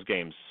both of those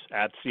games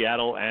at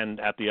Seattle and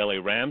at the L.A.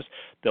 Rams.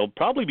 They'll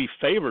probably be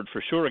favored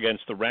for sure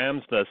against the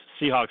Rams. The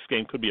Seahawks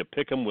game could be a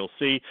pick-em. We'll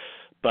see.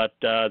 But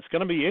it's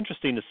going to be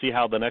interesting to see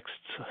how the next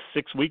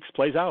 6 weeks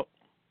plays out.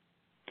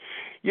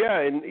 Yeah,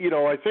 and,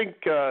 I think,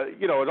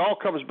 it all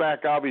comes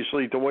back,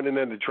 obviously, to winning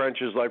in the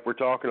trenches like we're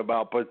talking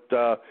about. But,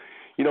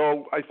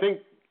 I think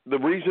the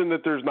reason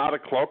that there's not a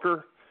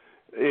clunker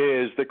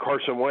is that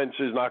Carson Wentz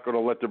is not going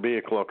to let there be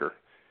a clunker.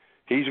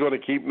 He's going to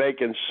keep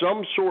making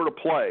some sort of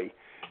play.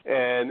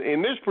 And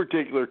in this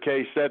particular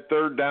case, that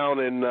third down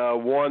and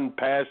 1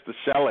 pass to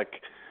Selleck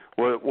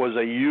was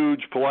a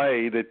huge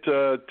play that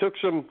took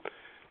some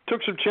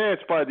chance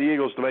by the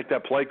Eagles to make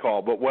that play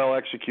call, but well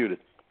executed.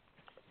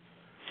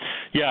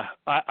 Yeah,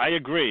 I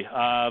agree.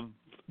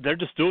 They're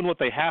just doing what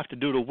they have to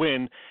do to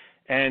win.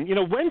 And,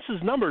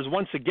 Wentz's numbers,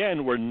 once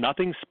again, were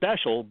nothing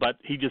special, but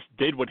he just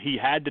did what he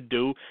had to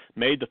do,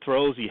 made the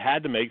throws he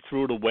had to make,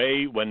 threw it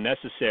away when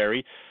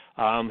necessary.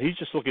 He's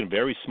just looking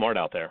very smart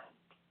out there.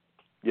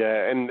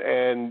 Yeah,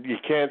 and you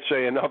can't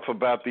say enough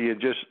about the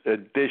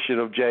addition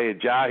of Jay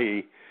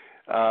Ajayi.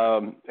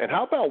 And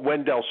how about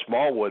Wendell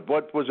Smallwood?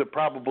 What was it,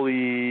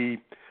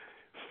 probably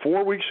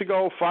 5 weeks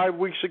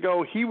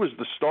ago, he was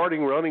the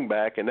starting running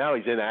back, and now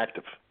he's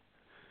inactive.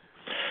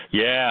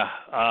 Yeah,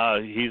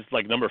 he's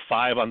like number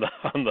 5 on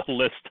the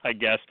list, I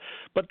guess.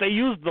 But they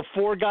used the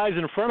 4 guys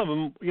in front of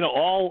him,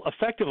 all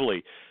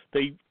effectively.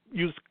 They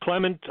used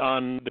Clement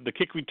on the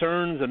kick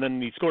returns, and then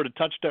he scored a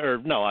touchdown. Or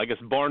no, I guess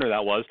Barner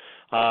that was.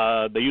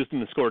 They used him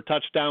to score a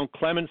touchdown.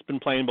 Clement's been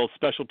playing both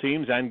special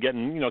teams and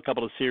getting a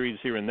couple of series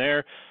here and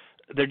there.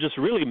 They're just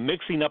really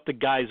mixing up the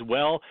guys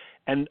well,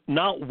 and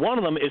not one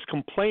of them is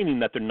complaining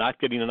that they're not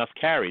getting enough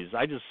carries.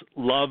 I just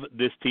love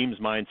this team's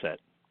mindset.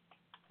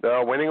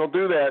 Winning will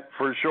do that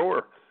for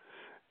sure.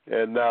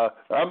 And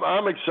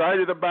I'm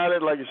excited about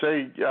it. Like I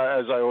say,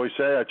 as I always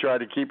say, I try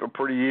to keep a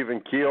pretty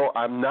even keel.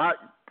 I'm not,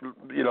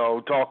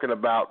 talking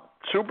about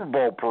Super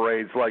Bowl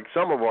parades like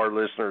some of our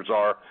listeners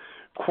are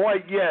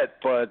quite yet,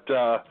 but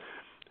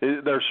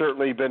there's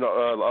certainly been a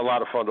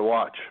lot of fun to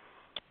watch.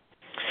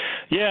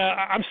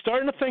 Yeah, I'm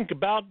starting to think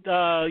about,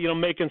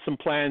 making some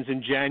plans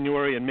in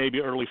January and maybe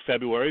early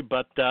February,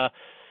 but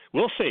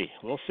we'll see.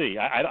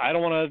 I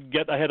don't want to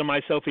get ahead of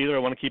myself either. I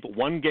want to keep it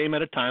one game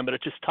at a time, but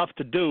it's just tough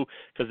to do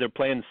because they're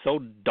playing so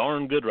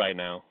darn good right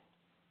now.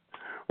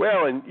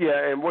 Well, and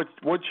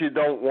what you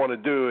don't want to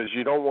do is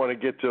you don't want to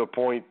get to a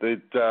point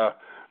that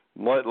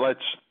let's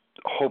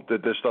hope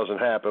that this doesn't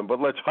happen, but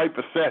let's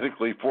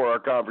hypothetically for our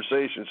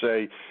conversation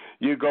say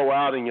you go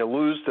out and you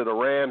lose to the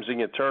Rams and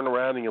you turn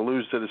around and you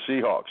lose to the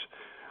Seahawks.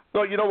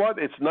 No, you know what?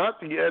 It's not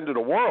the end of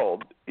the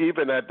world.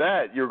 Even at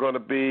that, you're going to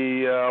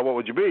be what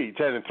would you be?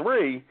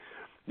 10-3.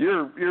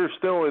 You're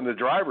still in the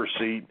driver's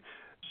seat,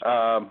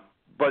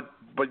 but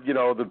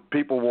the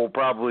people will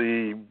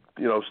probably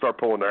start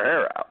pulling their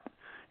hair out.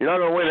 You're not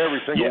going to win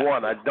every single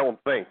one, I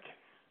don't think.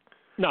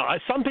 No,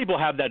 some people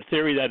have that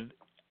theory that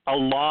a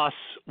loss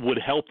would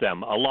help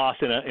them, a loss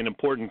in an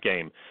important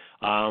game.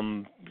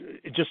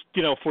 Just,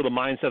 for the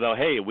mindset of,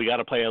 hey, we got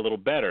to play a little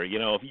better.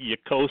 If you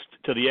coast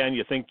to the end,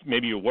 you think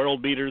maybe you're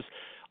world beaters.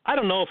 I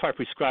don't know if I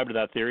prescribe to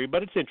that theory,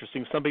 but it's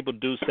interesting. Some people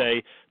do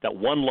say that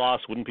one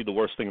loss wouldn't be the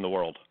worst thing in the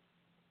world.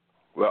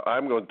 Well,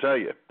 I'm going to tell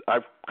you,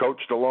 I've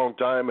coached a long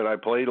time and I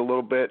played a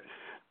little bit.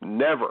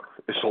 Never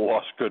is a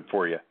loss good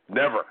for you.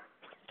 Never.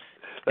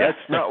 That's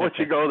not what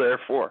you go there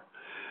for.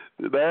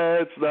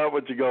 That's not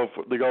what you go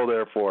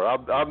there for.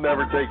 I'm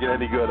never taking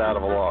any good out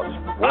of a loss.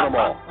 Win them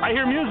all. I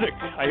hear music.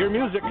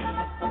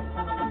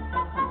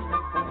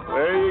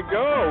 There you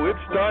go.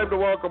 It's time to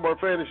welcome our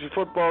fantasy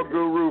football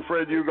guru,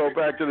 Fred Hugo,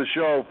 back to the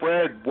show.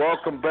 Fred,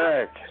 welcome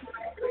back.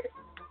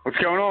 What's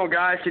going on,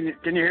 guys? Can you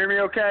hear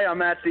me okay?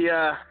 I'm at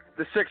the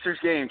Sixers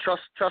game.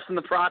 Trusting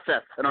the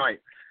process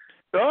tonight.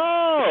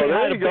 Oh,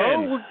 there you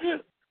go.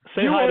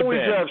 Say you hi to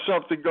always Ben. have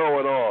something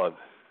going on.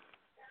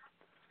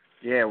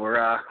 Yeah,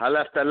 I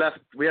left.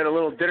 We had a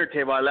little dinner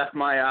table. I left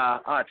my.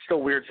 It's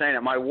still weird saying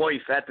it. My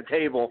wife at the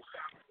table,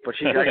 but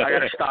I got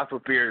her stocked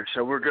with beer,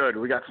 so we're good.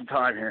 We got some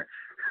time here.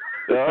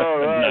 All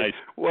right. Nice.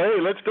 Well,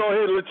 hey, let's go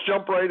ahead. Let's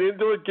jump right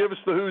into it. Give us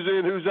the who's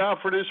in, who's out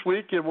for this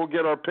week, and we'll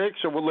get our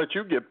picks, and we'll let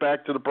you get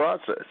back to the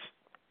process.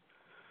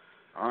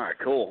 All right,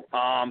 cool.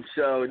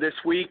 So this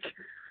week,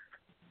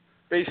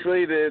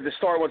 basically the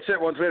start once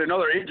we had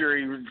another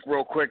injury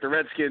real quick. The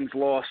Redskins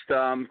lost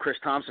Chris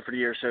Thompson for the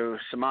year, so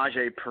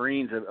Samaje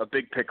Perine's a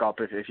big pickup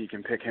if you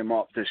can pick him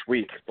up this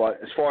week. But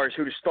as far as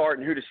who to start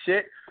and who to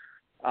sit,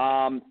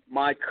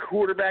 my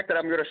quarterback that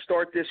I'm going to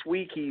start this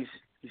week, he's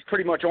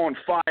pretty much on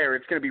fire.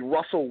 It's going to be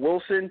Russell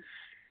Wilson.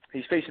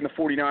 He's facing the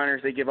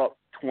 49ers. They give up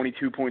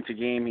 22 points a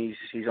game.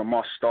 He's a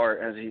must start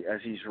as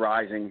he's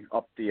rising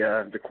up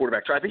the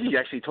quarterback. So I think he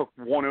actually took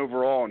 1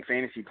 overall in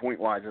fantasy point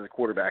wise as a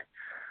quarterback.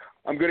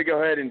 I'm going to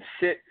go ahead and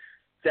sit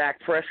Dak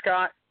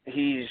Prescott.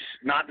 He's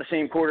not the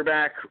same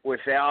quarterback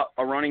without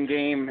a running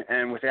game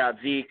and without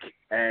Zeke.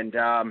 And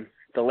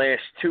the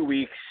last 2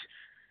 weeks,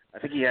 I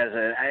think he's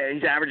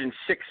averaging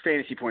 6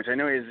 fantasy points. I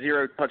know he has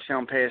 0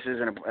 touchdown passes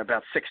and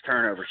about 6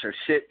 turnovers. So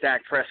sit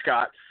Dak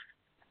Prescott.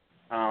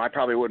 I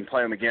probably wouldn't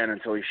play him again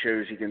until he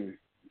shows he can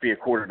be a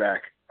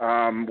quarterback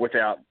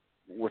without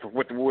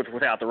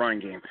the running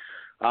game.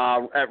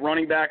 At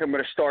running back, I'm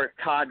going to start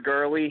Todd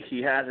Gurley.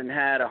 He hasn't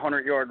had a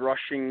 100-yard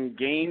rushing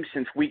game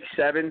since Week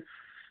 7.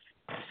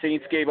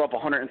 Saints gave up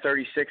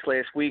 136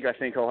 last week. I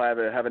think he'll have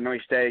a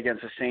nice day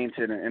against the Saints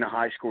in a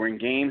high-scoring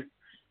game.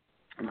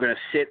 I'm going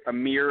to sit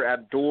Amir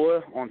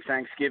Abdullah on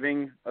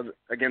Thanksgiving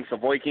against the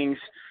Vikings.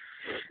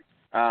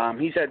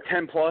 He's had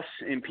 10-plus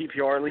in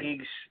PPR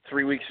leagues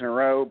 3 weeks in a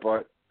row,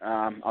 but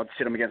I'll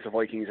sit him against the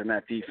Vikings in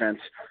that defense.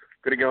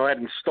 Going to go ahead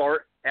and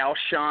start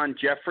Alshon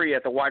Jeffrey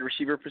at the wide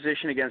receiver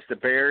position against the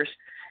Bears.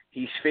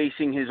 He's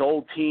facing his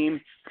old team,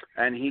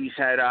 and he's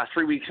had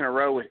 3 weeks in a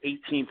row with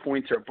 18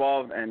 points or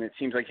above, and it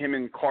seems like him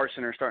and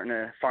Carson are starting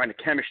to find a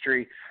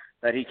chemistry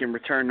that he can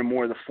return to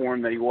more of the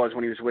form that he was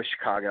when he was with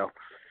Chicago.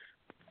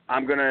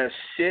 I'm going to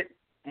sit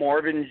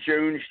Marvin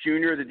Jones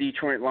Jr., the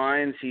Detroit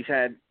Lions. He's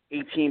had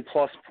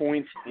 18-plus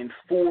points in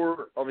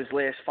 4 of his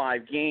last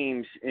 5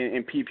 games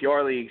in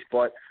PPR leagues,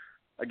 but,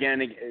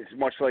 again, it's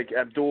much like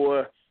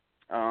Abdullah.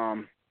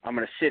 I'm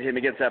going to sit him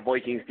against that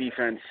Vikings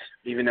defense,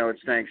 even though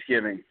it's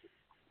Thanksgiving.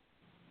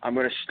 I'm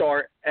going to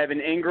start Evan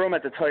Ingram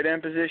at the tight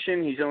end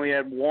position. He's only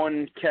had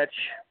one catch,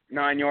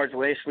 9 yards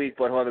last week,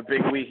 but he'll have a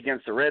big week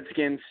against the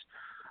Redskins.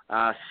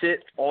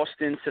 Sit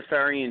Austin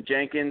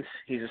Seferian-Jenkins.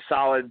 He's a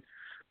solid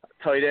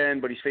tight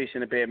end, but he's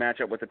facing a bad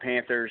matchup with the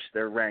Panthers.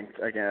 They're ranked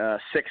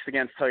sixth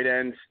against tight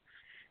ends.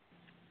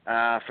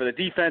 For the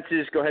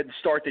defenses, go ahead and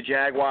start the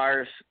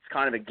Jaguars. It's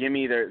kind of a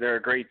gimme. They're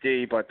a great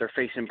D, but they're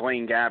facing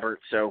Blaine Gabbert,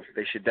 so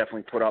they should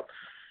definitely put up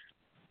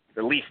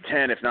at least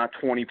 10, if not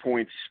 20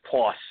 points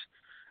plus.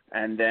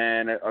 And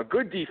then a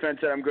good defense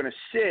that I'm going to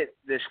sit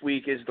this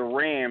week is the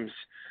Rams.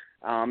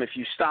 If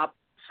you stop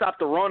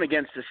the run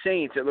against the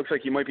Saints, it looks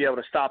like you might be able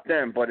to stop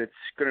them, but it's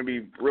going to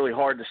be really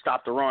hard to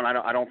stop the run.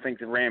 I don't think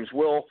the Rams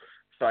will,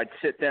 so I'd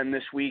sit them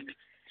this week.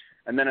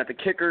 And then at the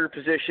kicker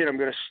position, I'm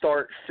going to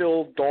start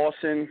Phil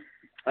Dawson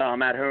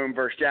at home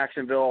versus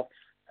Jacksonville,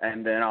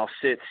 and then I'll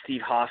sit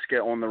Steve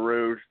Hoska on the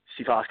road.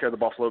 Steve Hoska of the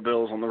Buffalo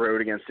Bills on the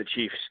road against the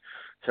Chiefs.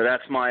 So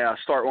that's my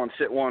start one,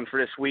 sit one for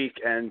this week,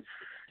 and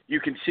you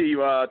can see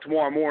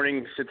tomorrow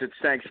morning, since it's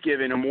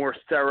Thanksgiving, a more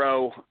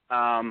thorough,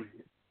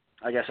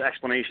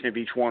 explanation of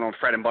each one on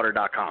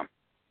fredandbutter.com.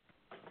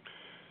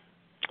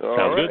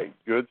 All right,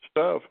 good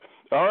stuff.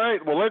 All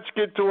right, well, let's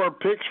get to our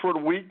picks for the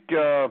week.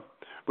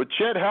 But,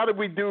 Chet, how did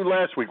we do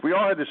last week? We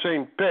all had the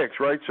same picks,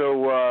 right?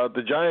 So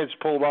the Giants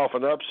pulled off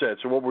an upset.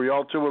 So what, were we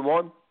all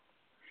 2-1?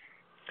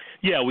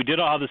 Yeah, we did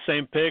all have the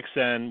same picks,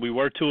 and we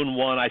were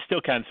 2-1. I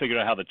still can't figure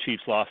out how the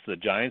Chiefs lost to the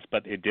Giants,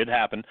 but it did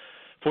happen.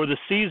 For the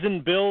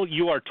season, Bill,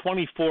 you are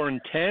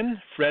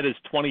 24-10. Fred is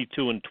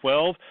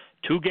 22-12.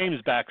 2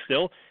 games back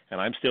still,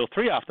 and I'm still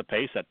 3 off the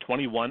pace at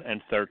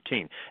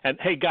 21-13. And,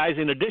 hey, guys,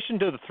 in addition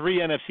to the 3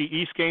 NFC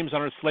East games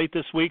on our slate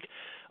this week,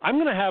 I'm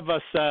going to have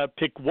us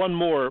pick one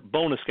more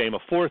bonus game, a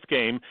 4th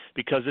game,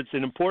 because it's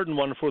an important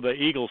one for the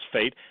Eagles'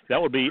 fate.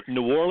 That would be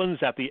New Orleans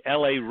at the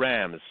L.A.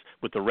 Rams,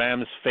 with the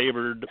Rams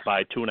favored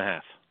by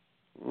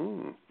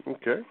 2.5.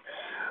 Okay.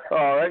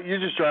 All right, you're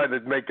just trying to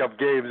make up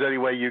games any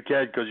way you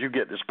can because you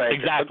get the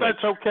spanking. Exactly. But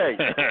that's okay.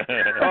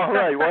 All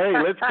right, well, hey,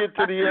 let's get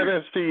to the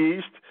NFC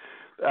East.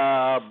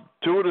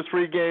 2 of the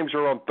 3 games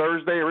are on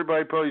Thursday.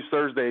 Everybody plays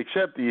Thursday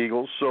except the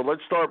Eagles. So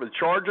let's start with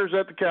Chargers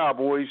at the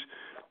Cowboys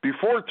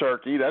before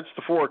Turkey. That's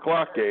the 4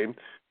 o'clock game.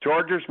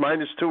 Chargers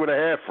minus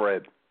 2.5,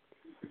 Fred.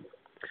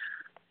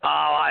 Oh,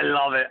 I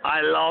love it.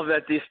 I love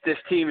that this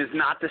team is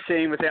not the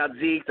same without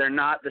Zeke. They're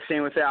not the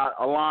same without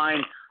a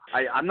line.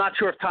 I'm not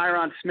sure if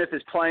Tyron Smith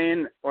is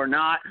playing or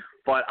not,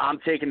 but I'm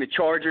taking the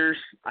Chargers.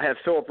 I have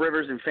Phillip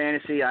Rivers in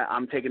fantasy.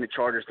 I'm taking the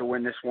Chargers to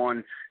win this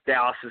one.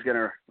 Dallas is going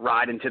to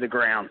ride into the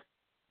ground.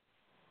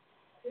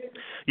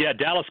 Yeah,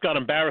 Dallas got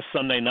embarrassed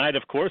Sunday night,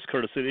 of course,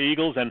 courtesy of the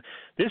Eagles, and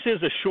this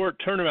is a short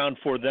turnaround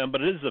for them,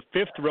 but it is the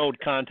 5th road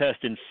contest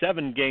in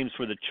 7 games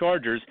for the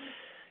Chargers.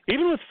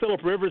 Even with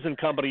Phillip Rivers and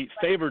company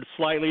favored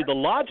slightly, the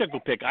logical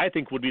pick, I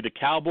think, would be the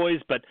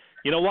Cowboys, but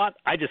you know what?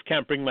 I just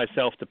can't bring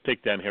myself to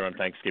pick them here on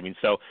Thanksgiving,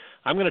 so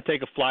I'm going to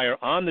take a flyer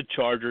on the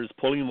Chargers,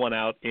 pulling one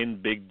out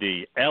in Big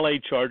D. L.A.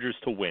 Chargers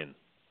to win.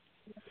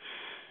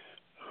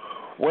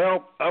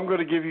 Well, I'm going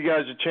to give you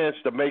guys a chance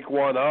to make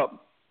one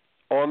up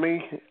on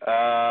me.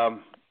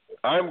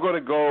 I'm going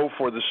to go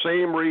for the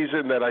same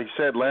reason that I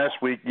said last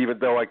week, even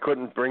though I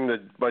couldn't bring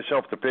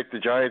myself to pick the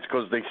Giants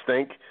because they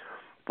stink.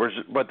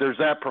 But there's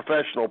that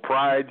professional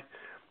pride,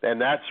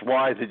 and that's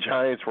why the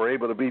Giants were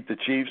able to beat the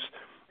Chiefs,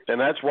 and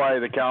that's why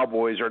the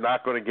Cowboys are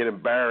not going to get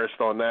embarrassed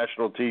on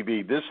national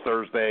TV this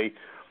Thursday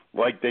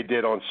like they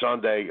did on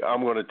Sunday.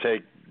 I'm going to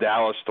take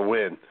Dallas to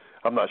win.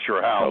 I'm not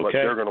sure how, but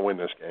they're going to win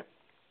this game.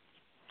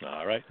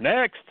 All right,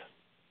 next.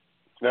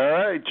 All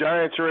right,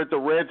 Giants are at the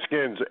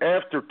Redskins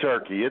after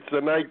Turkey. It's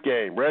the night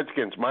game.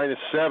 Redskins minus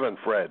 7,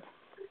 Fred.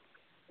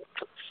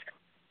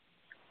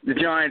 The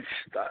Giants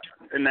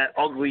in that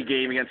ugly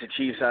game against the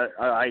Chiefs.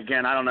 I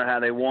don't know how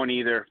they won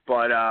either,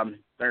 but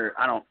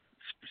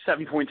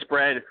 7-point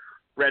spread.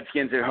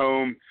 Redskins at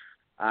home.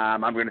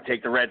 I'm going to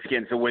take the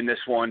Redskins to win this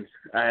one.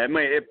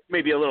 It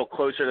may be a little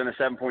closer than a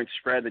 7-point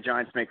spread. The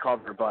Giants may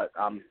cover, but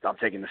I'm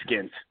taking the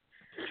Skins.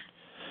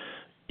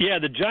 Yeah,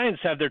 the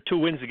Giants have their 2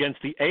 wins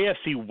against the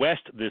AFC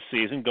West this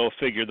season. Go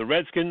figure. The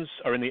Redskins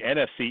are in the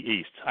NFC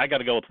East. I got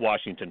to go with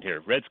Washington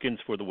here. Redskins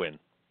for the win.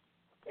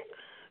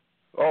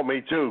 Oh,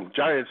 me too.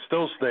 Giants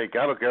still stink.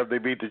 I don't care if they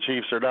beat the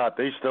Chiefs or not.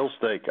 They still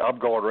stink. I'm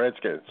going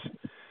Redskins.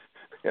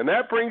 And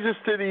that brings us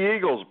to the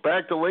Eagles.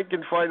 Back to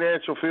Lincoln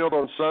Financial Field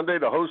on Sunday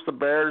to host the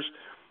Bears.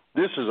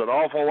 This is an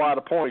awful lot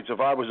of points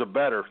if I was a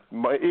bettor.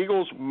 My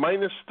Eagles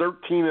minus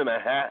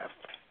 13.5.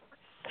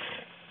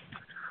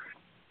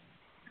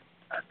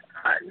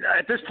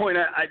 At this point,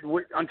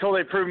 until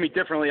they prove me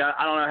differently, I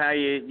don't know how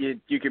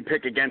you can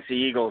pick against the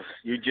Eagles.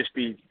 You'd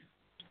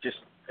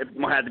it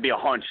might have to be a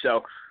hunch.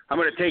 So I'm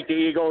going to take the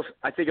Eagles.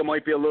 I think it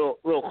might be a little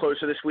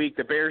closer this week.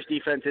 The Bears'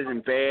 defense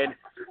isn't bad,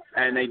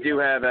 and they do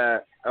have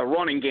a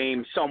running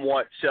game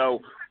somewhat. So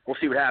we'll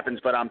see what happens,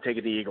 but I'm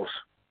taking the Eagles.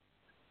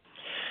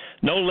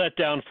 No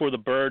letdown for the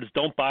Birds.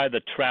 Don't buy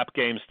the trap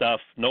game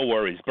stuff. No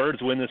worries.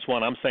 Birds win this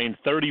one. I'm saying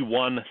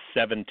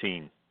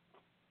 31-17.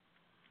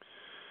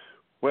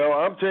 Well,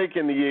 I'm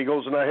taking the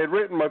Eagles, and I had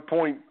written my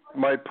points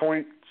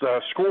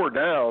score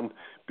down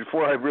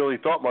before I really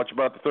thought much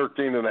about the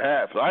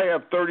 13.5. I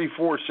have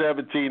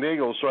 34-17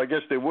 Eagles, so I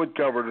guess they would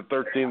cover the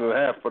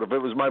 13.5. But if it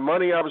was my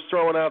money I was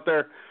throwing out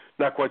there,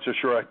 not quite so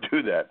sure I'd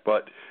do that.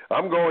 But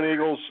I'm going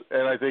Eagles,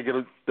 and I think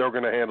they're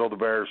going to handle the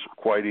Bears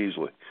quite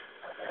easily.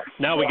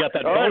 Now we got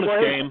that All bonus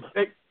right, game.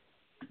 Hey,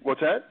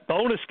 what's that?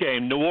 Bonus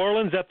game. New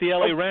Orleans at the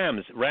LA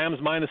Rams. Rams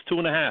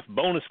 -2.5.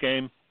 Bonus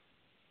game.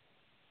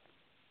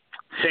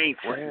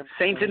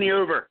 Saints in the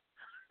over.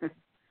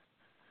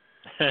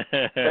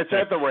 It's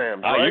at the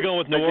Rams, right? You're going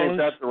with New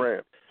Orleans? It's at the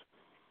Rams.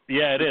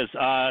 Yeah, it is.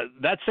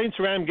 That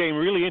Saints-Ram game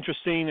really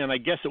interesting, and I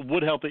guess it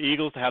would help the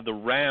Eagles to have the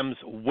Rams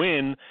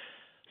win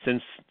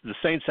since the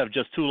Saints have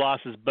just 2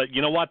 losses. But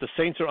you know what? The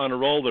Saints are on a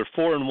roll. They're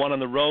 4-1 on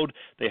the road.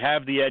 They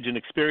have the edge and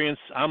experience.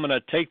 I'm going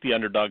to take the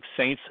underdog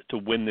Saints to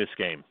win this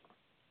game.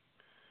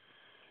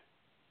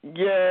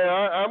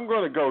 Yeah, I'm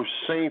going to go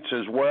Saints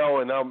as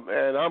well, and I'm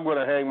going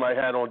to hang my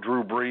hat on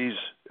Drew Brees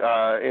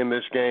in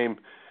this game.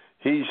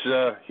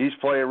 He's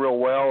playing real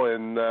well,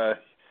 and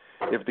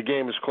if the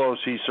game is close,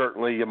 he's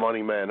certainly a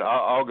money man.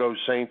 I'll go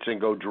Saints and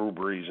go Drew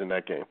Brees in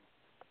that game.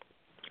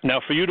 Now,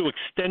 for you to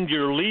extend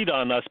your lead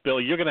on us, Bill,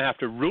 you're going to have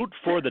to root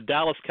for the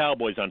Dallas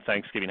Cowboys on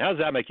Thanksgiving. How does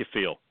that make you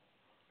feel?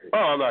 Oh,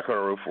 I'm not going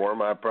to root for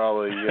them. I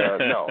probably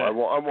no, I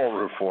won't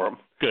root for them.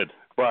 Good.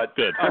 But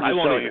Good. I'm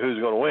just telling you who's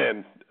going to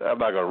win. I'm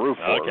not going to root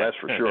for them, that's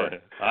for sure.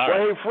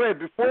 Hey, Fred,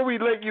 before we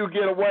let you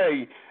get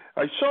away,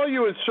 I saw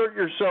you insert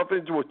yourself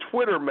into a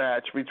Twitter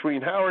match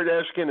between Howard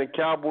Eskin and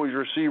Cowboys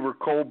receiver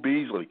Cole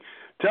Beasley.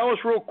 Tell us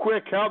real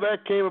quick how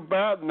that came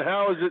about and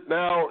how is it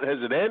now? Has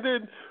it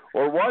ended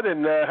or what?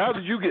 And how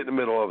did you get in the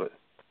middle of it?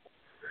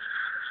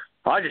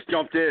 I just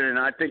jumped in, and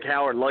I think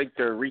Howard liked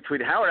or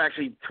retweeted. Howard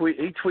actually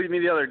tweeted me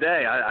the other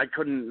day. I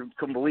couldn't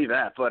believe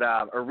that, but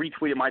or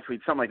retweeted my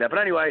tweet, something like that. But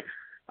anyway,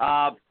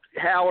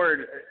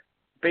 Howard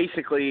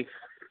basically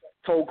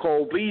told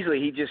Cole Beasley,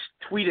 he just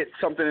tweeted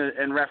something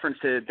in reference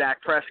to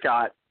Dak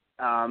Prescott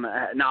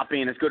not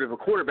being as good of a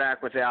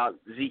quarterback without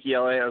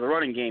Ezekiel or the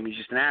running game. He's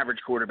just an average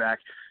quarterback.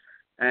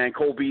 And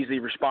Cole Beasley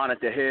responded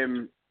to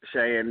him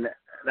saying,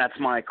 that's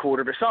my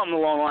quarterback, something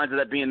along the lines of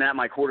that being that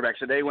my quarterback.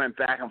 So they went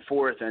back and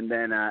forth, and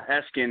then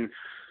Eskin,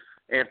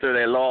 after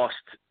they lost,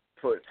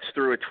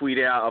 threw a tweet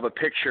out of a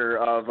picture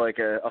of like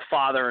a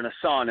father and a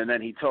son, and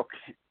then he took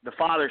the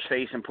father's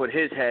face and put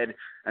his head,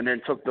 and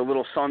then took the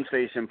little son's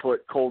face and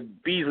put Cole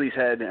Beasley's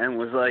head, and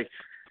was like,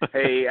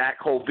 hey, at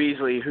Cole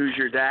Beasley, who's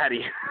your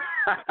daddy?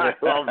 I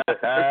love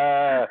it.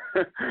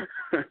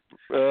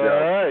 All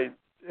right.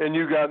 And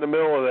you got in the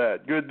middle of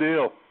that. Good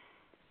deal.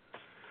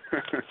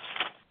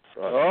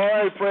 All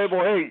right, Fred.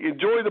 Well, hey,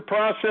 enjoy the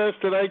process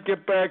tonight.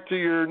 Get back to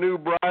your new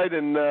bride,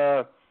 and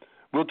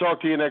we'll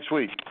talk to you next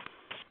week.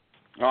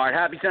 All right.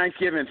 Happy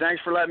Thanksgiving.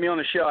 Thanks for letting me on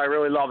the show. I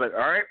really love it. All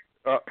right?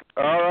 All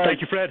right.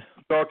 Thank you, Fred.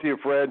 Talk to you,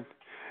 Fred.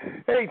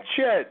 Hey,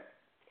 Chet,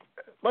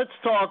 let's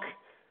talk.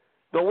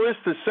 The list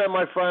of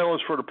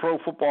semifinalists for the Pro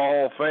Football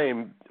Hall of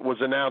Fame was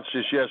announced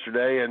just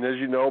yesterday, and as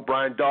you know,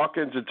 Brian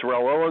Dawkins and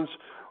Terrell Owens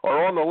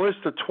are on the list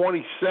of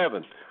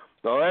 27.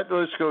 Now, that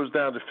list goes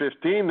down to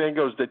 15, then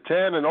goes to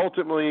 10, and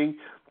ultimately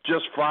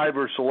just 5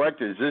 are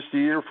selected. Is this the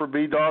year for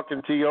B-Doc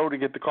and T.O. to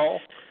get the call?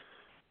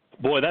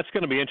 Boy, that's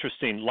going to be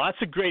interesting. Lots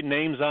of great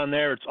names on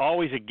there. It's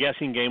always a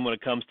guessing game when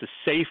it comes to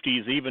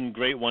safeties, even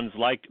great ones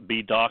like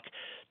B-Doc.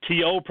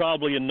 T.O.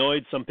 probably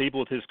annoyed some people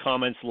with his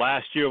comments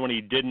last year when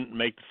he didn't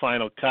make the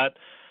final cut.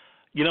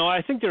 You know,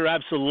 I think they're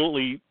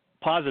absolutely,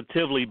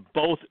 positively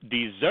both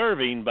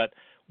deserving, but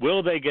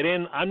will they get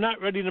in? I'm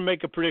not ready to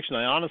make a prediction.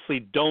 I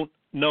honestly don't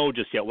know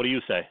just yet. What do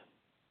you say?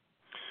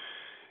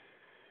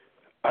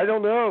 I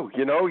don't know.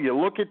 You know, you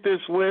look at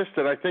this list,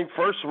 and I think,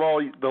 first of all,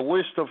 the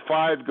list of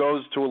 5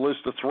 goes to a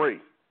list of 3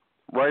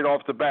 right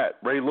off the bat.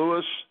 Ray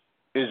Lewis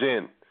is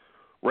in.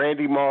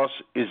 Randy Moss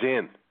is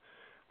in.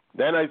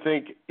 Then I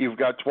think you've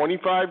got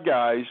 25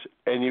 guys,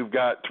 and you've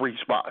got 3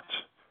 spots.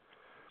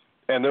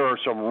 And there are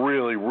some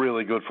really,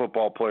 really good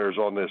football players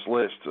on this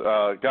list.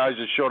 Guys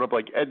that showed up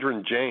like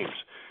Edgerrin James.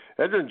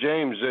 Edgerrin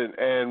James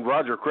and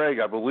Roger Craig,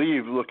 I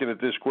believe, looking at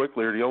this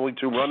quickly, are the only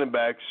 2 running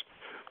backs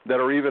that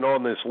are even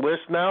on this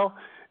list now.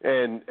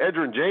 And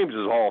Edgerrin James is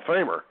a Hall of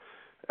Famer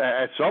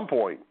at some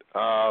point.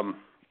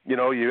 You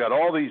know, you got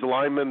all these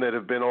linemen that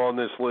have been on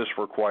this list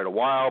for quite a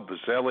while,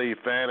 Baselli,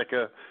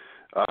 Faneca,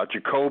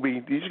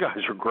 Jacoby. These guys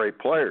are great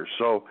players.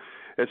 So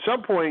at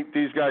some point,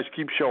 these guys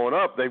keep showing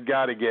up. They've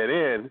got to get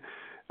in.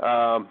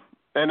 And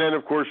then,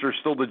 of course, there's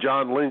still the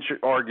John Lynch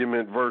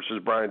argument versus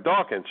Brian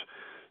Dawkins.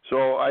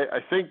 So I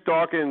think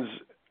Dawkins,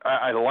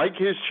 I like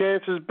his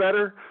chances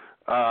better,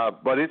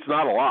 but it's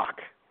not a lock.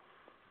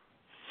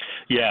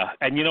 Yeah,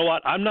 and you know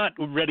what? I'm not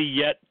ready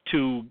yet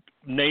to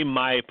name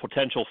my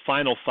potential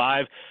final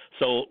 5,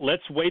 so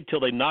let's wait till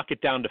they knock it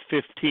down to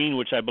 15,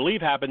 which I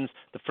believe happens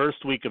the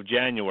first week of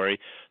January.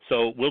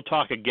 So we'll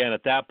talk again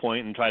at that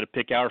point and try to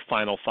pick our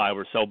final 5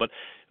 or so. But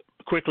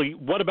quickly,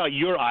 what about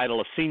your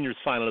idol, a seniors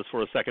finalist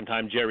for a second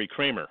time, Jerry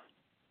Kramer?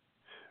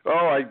 Oh,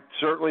 I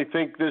certainly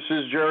think this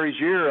is Jerry's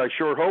year. I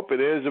sure hope it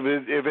is.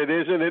 If it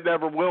isn't, it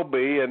never will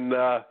be. And,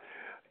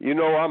 you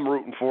know I'm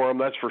rooting for him,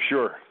 that's for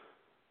sure.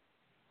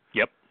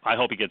 I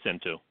hope he gets in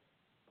too.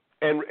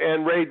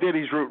 And Ray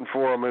Diddy's rooting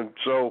for him, and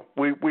so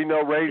we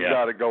know Ray's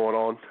got it going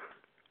on.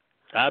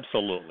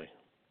 Absolutely.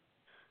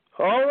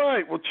 All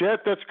right. Well,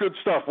 Chet, that's good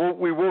stuff.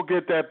 We will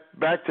get that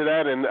back to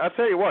that. And I'll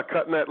tell you what,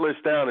 cutting that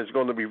list down is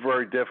going to be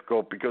very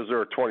difficult because there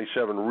are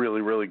 27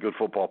 really, really good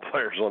football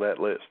players on that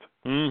list.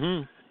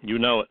 Mm-hmm. You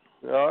know it.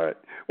 All right.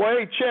 Well,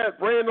 hey,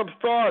 Chet, random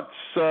thoughts.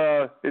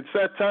 It's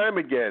that time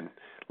again.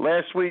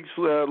 Last week's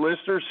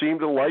listeners seem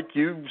to like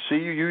you, see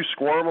you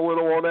squirm a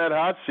little on that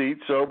hot seat,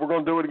 so we're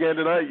going to do it again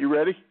tonight. You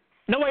ready?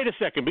 No, wait a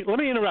second. Let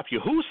me interrupt you.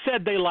 Who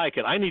said they like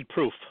it? I need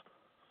proof.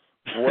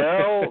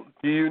 Well,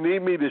 do you need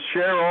me to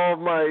share all of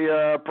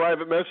my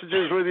private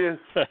messages with you?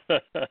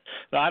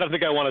 No, I don't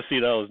think I want to see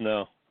those,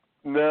 no.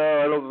 No,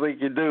 I don't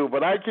think you do.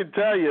 But I can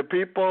tell you,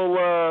 people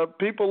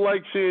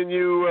like seeing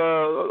you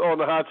on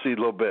the hot seat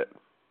a little bit.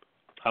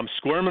 I'm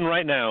squirming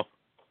right now.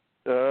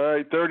 All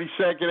right,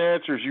 30-second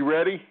answers. You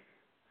ready?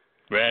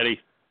 Ready.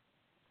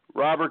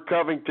 Robert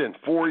Covington,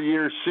 4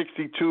 years,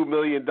 $62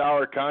 million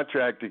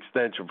contract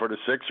extension for the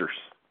Sixers.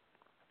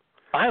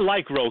 I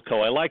like Rocco.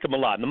 I like him a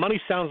lot. And the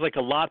money sounds like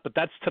a lot, but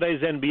that's today's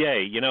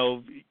NBA. You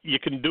know, you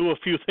can do a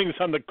few things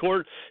on the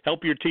court,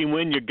 help your team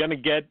win. You're going to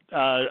get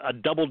a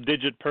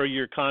double-digit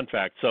per-year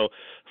contract. So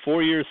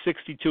 4 years,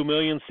 $62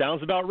 million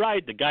sounds about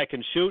right. The guy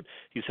can shoot.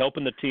 He's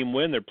helping the team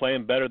win. They're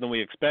playing better than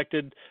we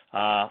expected.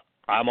 I'm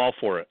all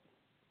for it.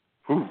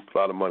 Whew, a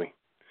lot of money.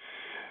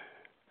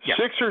 Yeah.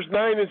 Sixers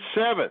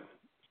 9-7.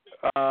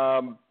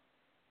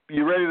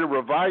 You ready to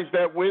revise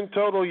that win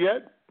total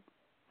yet?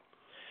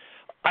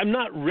 I'm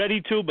not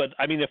ready to, but,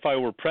 I mean, if I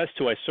were pressed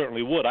to, I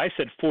certainly would. I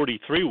said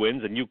 43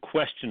 wins, and you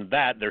questioned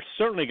that. They're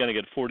certainly going to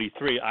get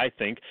 43, I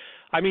think.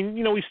 I mean,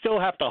 you know, we still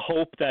have to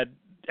hope that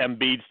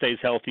Embiid stays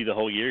healthy the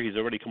whole year. He's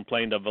already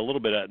complained of a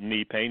little bit of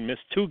knee pain,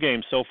 missed 2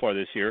 games so far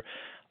this year.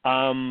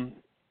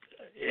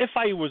 If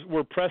I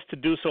were pressed to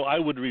do so, I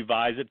would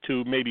revise it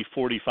to maybe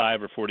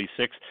 45 or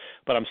 46,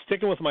 but I'm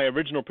sticking with my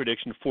original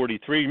prediction,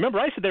 43. Remember,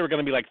 I said they were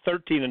going to be like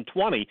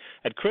 13-20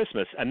 at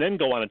Christmas and then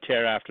go on a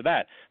tear after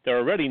that. They're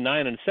already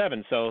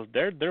 9-7, so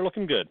they're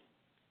looking good.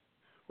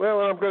 Well,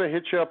 I'm going to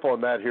hit you up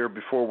on that here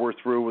before we're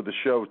through with the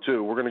show,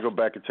 too. We're going to go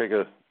back and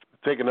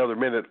take another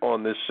minute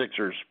on this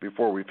Sixers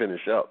before we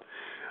finish up.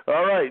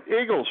 All right,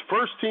 Eagles,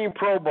 first-team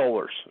Pro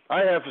Bowlers.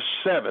 I have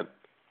 7.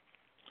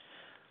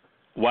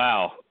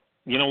 Wow.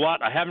 You know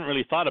what? I haven't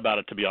really thought about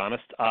it, to be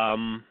honest.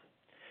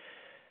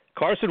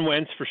 Carson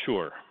Wentz, for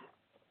sure.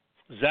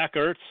 Zach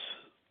Ertz,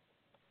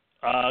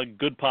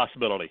 good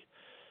possibility.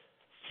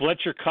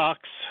 Fletcher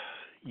Cox,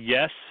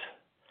 yes.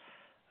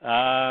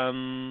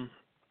 I'm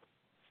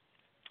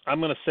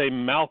going to say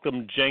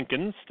Malcolm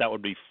Jenkins. That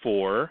would be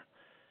 4.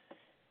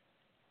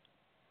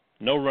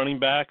 No running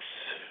backs.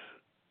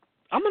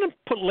 I'm going to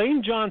put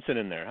Lane Johnson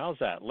in there. How's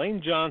that?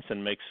 Lane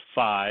Johnson makes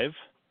 5.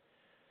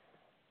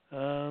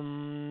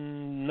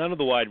 None of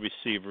the wide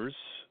receivers.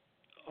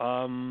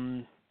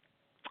 I'm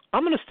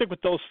going to stick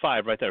with those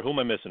 5 right there. Who am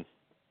I missing?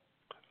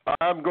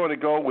 I'm going to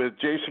go with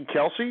Jason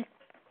Kelce.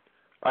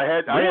 I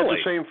had the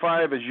same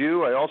 5 as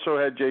you. I also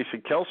had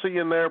Jason Kelce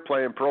in there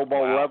playing Pro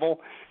Bowl level.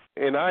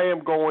 And I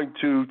am going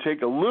to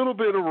take a little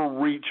bit of a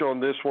reach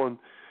on this one,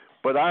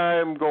 but I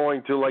am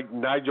going to like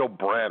Nigel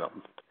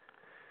Branham.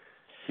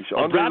 He's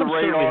under the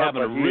radar,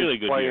 having but a really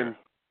good year.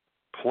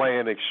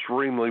 Playing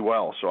extremely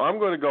well. So I'm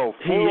going to go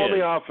 4 on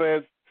the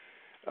offense,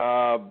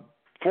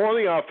 4 on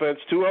the offense,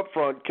 2 up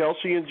front,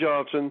 Kelce and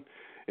Johnson.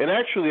 And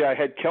actually I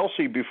had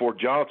Kelce before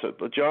Johnson,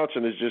 but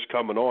Johnson is just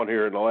coming on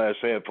here in the last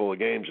handful of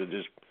games and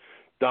just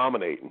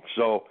dominating.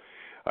 So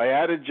I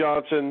added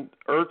Johnson.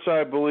 Ertz,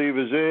 I believe,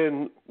 is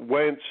in,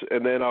 Wentz,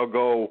 and then I'll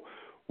go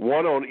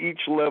 1 on each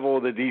level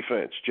of the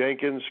defense,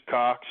 Jenkins,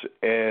 Cox,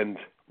 and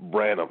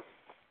Branham.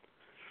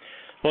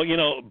 Well, you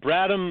know,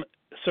 Branham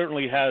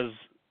certainly has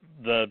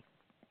the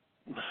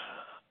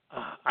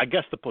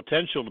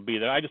potential to be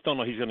there. I just don't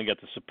know he's going to get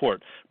the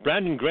support.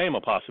 Brandon Graham,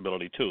 a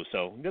possibility, too.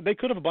 So they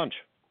could have a bunch.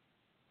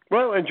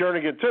 Well, and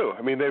Jernigan, too.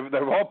 I mean,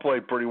 they've all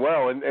played pretty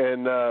well, and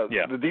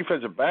the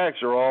defensive backs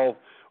are all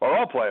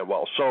playing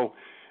well. So,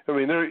 I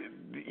mean,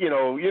 you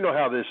know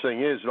how this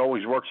thing is. It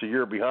always works a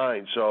year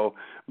behind. So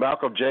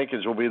Malcolm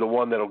Jenkins will be the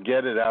one that'll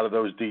get it out of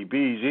those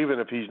DBs, even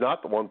if he's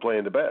not the one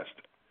playing the best.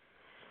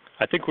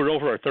 I think we're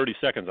over our 30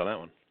 seconds on that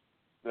one.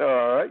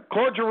 All right.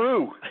 Claude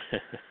Giroux.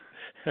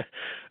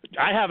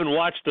 I haven't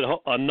watched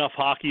enough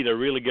hockey to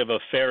really give a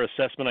fair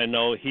assessment. I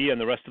know he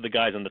and the rest of the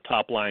guys on the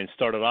top line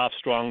started off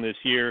strong this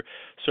year,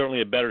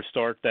 certainly a better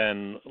start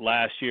than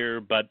last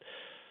year, but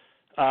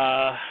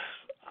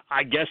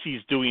I guess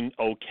he's doing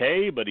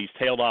okay, but he's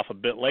tailed off a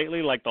bit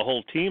lately like the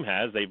whole team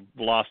has. They've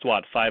lost,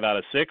 5 out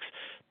of 6?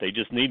 They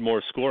just need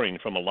more scoring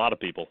from a lot of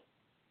people.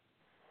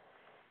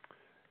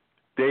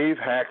 Dave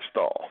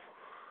Haxtell.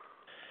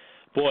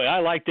 Boy, I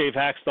like Dave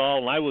Haxtell,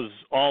 and I was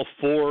all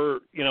for,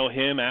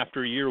 him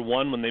after year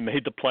 1 when they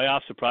made the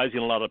playoffs, surprising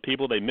a lot of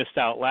people. They missed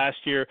out last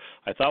year.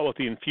 I thought with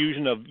the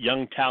infusion of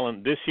young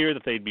talent this year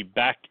that they'd be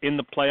back in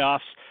the playoffs.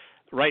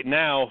 Right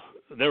now,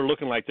 they're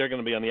looking like they're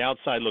going to be on the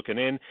outside looking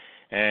in,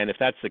 and if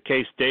that's the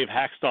case, Dave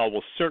Haxtell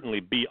will certainly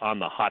be on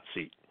the hot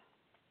seat.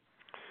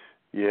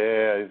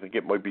 Yeah, I think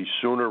it might be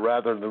sooner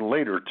rather than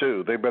later,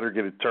 too. They better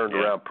get it turned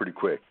around pretty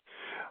quick.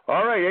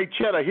 All right, hey,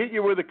 Chet, I hit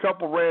you with a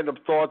couple random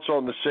thoughts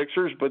on the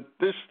Sixers, but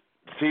this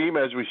team,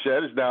 as we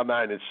said, is now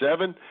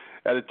 9-7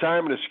 at a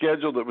time in the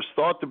schedule that was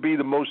thought to be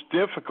the most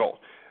difficult.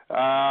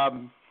 What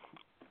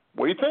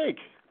do you think?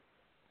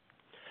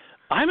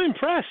 I'm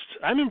impressed.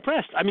 I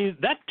mean,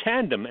 that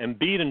tandem,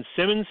 Embiid and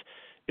Simmons,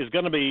 is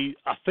going to be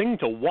a thing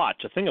to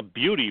watch, a thing of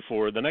beauty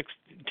for the next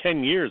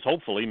 10 years,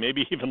 hopefully,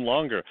 maybe even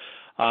longer.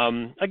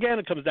 Again,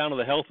 it comes down to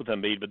the health with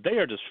Embiid, but they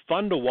are just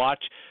fun to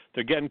watch.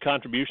 They're getting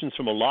contributions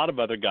from a lot of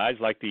other guys,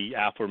 like the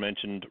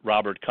aforementioned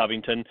Robert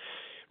Covington.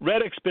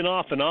 Redick's been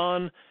off and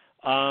on.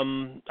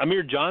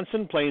 Amir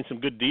Johnson playing some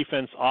good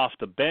defense off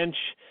the bench.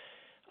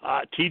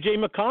 T.J.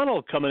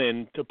 McConnell coming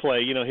in to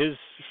play, his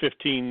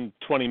 15,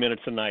 20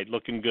 minutes a night,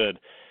 looking good.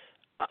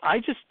 I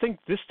just think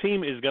this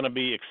team is going to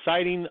be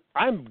exciting.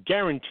 I'm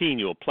guaranteeing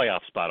you a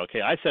playoff spot,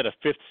 okay? I said a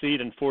 5th seed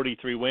and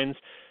 43 wins.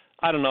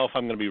 I don't know if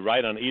I'm going to be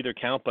right on either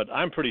count, but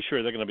I'm pretty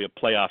sure they're going to be a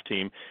playoff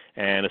team.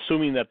 And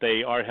assuming that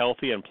they are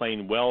healthy and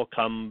playing well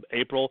come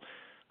April,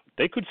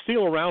 they could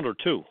steal a round or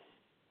two.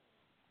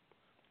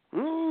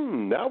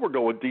 Now we're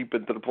going deep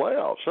into the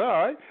playoffs. All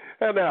right.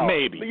 And now,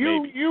 maybe.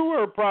 You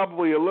are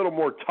probably a little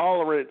more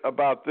tolerant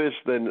about this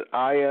than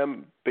I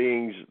am,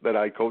 being that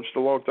I coached a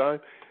long time.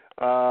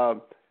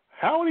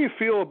 How do you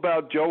feel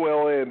about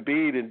Joel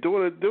Embiid and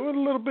doing a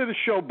little bit of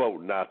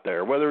showboating out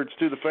there, whether it's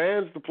to the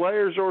fans, the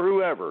players, or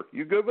whoever?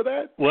 You good with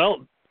that?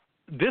 Well,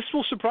 this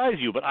will surprise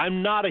you, but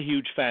I'm not a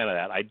huge fan of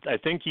that. I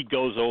think he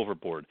goes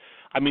overboard.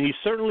 I mean, he's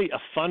certainly a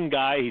fun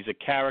guy. He's a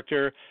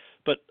character,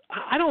 but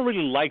I don't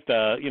really like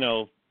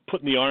the,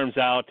 putting the arms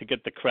out to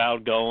get the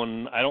crowd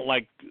going. I don't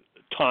like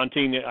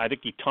taunting. I think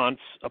he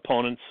taunts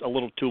opponents a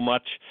little too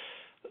much.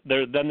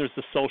 Then there's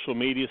the social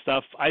media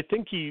stuff. I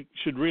think he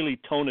should really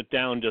tone it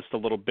down just a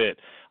little bit.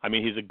 I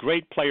mean, he's a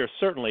great player,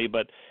 certainly,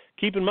 but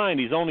keep in mind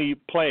he's only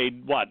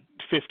played,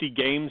 50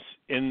 games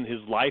in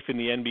his life in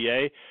the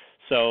NBA,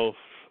 so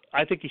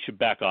I think he should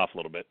back off a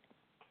little bit.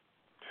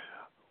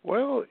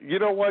 Well, you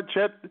know what,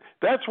 Chet?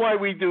 That's why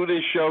we do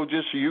this show,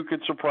 just so you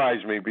could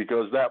surprise me,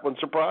 because that one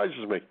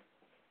surprises me.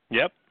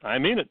 Yep, I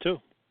mean it, too.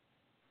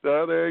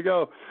 There you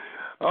go.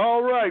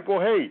 All right,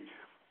 well, hey,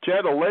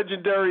 Chet, a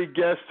legendary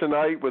guest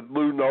tonight with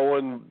Lou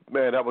Nolan.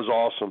 Man, that was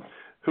awesome.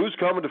 Who's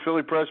coming to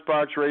Philly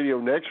Pressbox Radio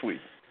next week?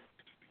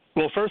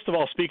 Well, first of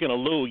all, speaking of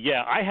Lou,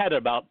 I had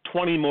about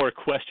 20 more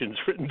questions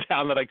written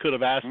down that I could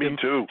have asked him. Me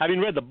too. Having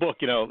read the book,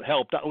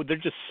 helped.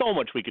 There's just so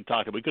much we could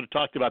talk about. We could have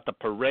talked about the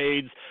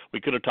parades. We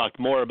could have talked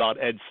more about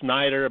Ed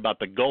Snyder, about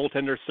the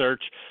goaltender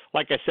search.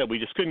 Like I said, we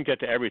just couldn't get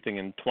to everything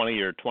in 20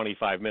 or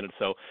 25 minutes,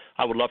 so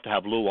I would love to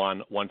have Lou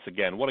on once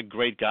again. What a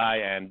great guy,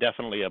 and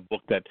definitely a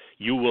book that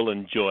you will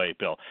enjoy,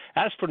 Bill.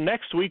 As for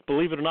next week,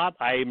 believe it or not,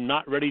 I am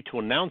not ready to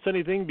announce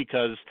anything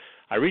because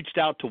I reached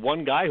out to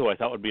one guy who I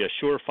thought would be a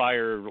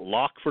surefire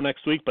lock for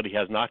next week, but he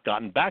has not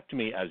gotten back to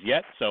me as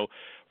yet, so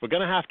we're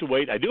going to have to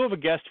wait. I do have a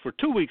guest for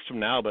 2 weeks from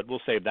now, but we'll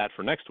save that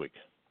for next week.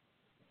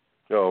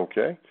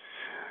 Okay.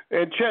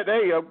 And, Chet,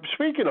 hey,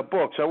 speaking of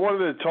books, I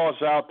wanted to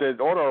toss out that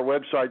on our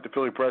website,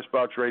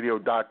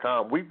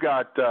 thephillypressboxradio.com, we've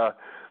got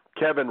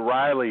Kevin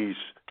Riley's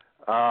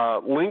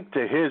link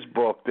to his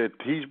book that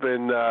he's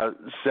been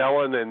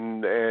selling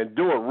and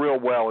doing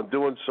real well and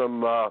doing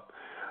some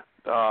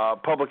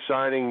public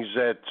signings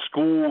at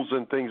schools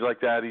and things like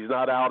that. He's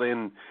not out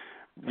in,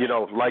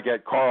 like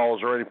at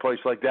Carl's or any place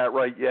like that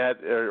right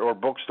yet, or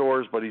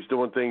bookstores, but he's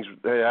doing things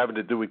having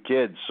to do with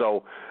kids.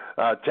 So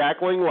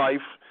Tackling Life,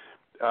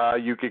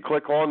 you can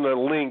click on the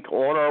link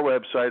on our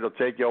website. It'll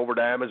take you over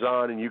to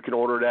Amazon, and you can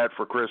order that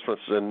for Christmas,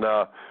 and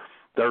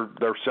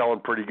they're selling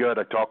pretty good.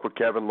 I talked with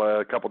Kevin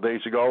a couple of days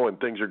ago, and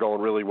things are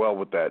going really well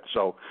with that.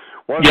 So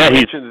wanted to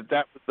mention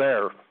that was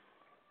there.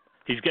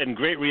 He's getting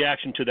great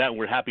reaction to that, and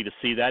we're happy to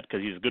see that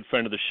because he's a good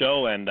friend of the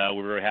show, and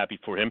we're very happy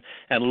for him.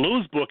 And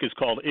Lou's book is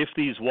called If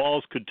These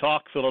Walls Could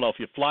Talk,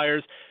 Philadelphia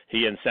Flyers.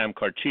 He and Sam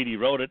Carchidi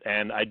wrote it,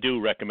 and I do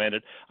recommend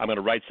it. I'm going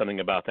to write something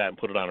about that and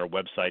put it on our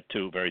website,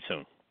 too, very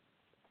soon.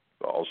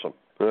 Awesome.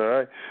 All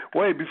right.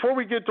 Wait, before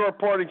we get to our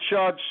parting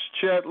shots,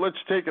 Chet, let's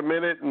take a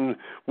minute and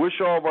wish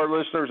all of our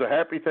listeners a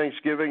happy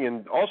Thanksgiving,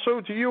 and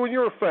also to you and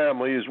your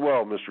family as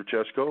well, Mr.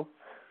 Chesko.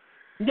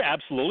 Yeah,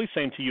 absolutely.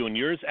 Same to you and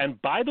yours.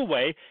 And by the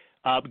way,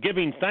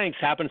 giving thanks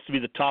happens to be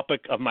the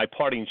topic of my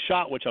parting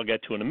shot, which I'll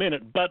get to in a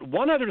minute. But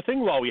one other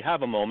thing while we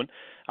have a moment,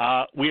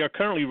 we are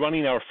currently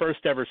running our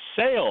first ever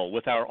sale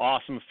with our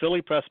awesome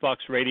Philly Pressbox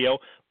Radio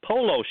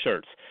polo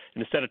shirts.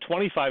 Instead of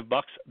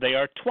 $25, they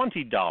are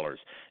 $20.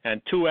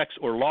 And 2X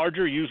or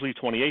larger, usually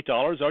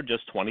 $28, are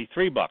just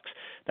 $23.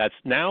 That's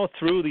now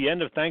through the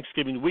end of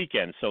Thanksgiving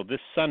weekend, so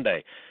this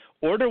Sunday.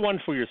 Order one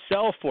for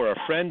yourself, for a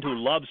friend who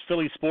loves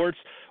Philly sports,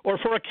 or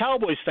for a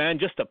Cowboys fan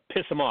just to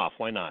piss him off.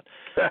 Why not?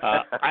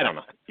 I don't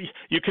know.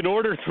 You can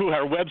order through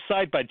our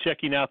website by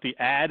checking out the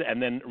ad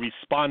and then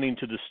responding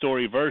to the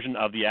story version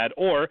of the ad,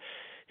 or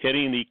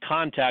hitting the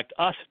Contact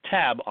Us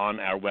tab on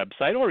our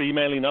website, or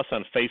emailing us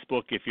on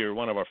Facebook if you're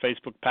one of our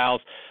Facebook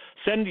pals.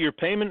 Send your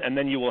payment, and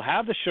then you will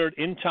have the shirt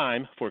in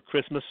time for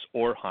Christmas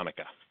or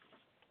Hanukkah.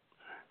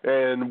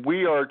 and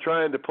we are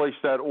trying to place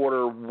that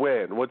order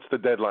when? What's the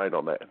deadline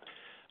on that?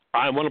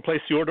 I want to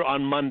place the order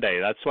on Monday.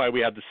 That's why we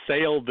have the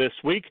sale this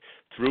week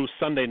through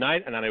Sunday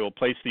night, and then I will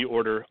place the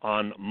order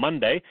on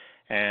Monday,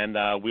 and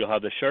we'll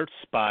have the shirts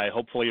by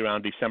hopefully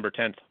around December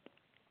 10th.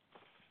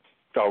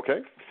 Okay.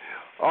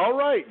 All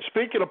right.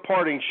 Speaking of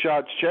parting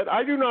shots, Chet,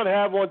 I do not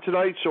have one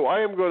tonight, so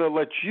I am going to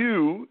let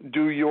you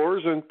do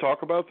yours and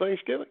talk about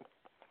Thanksgiving.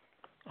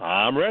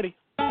 I'm ready.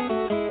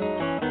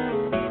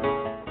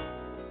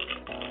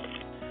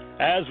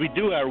 As we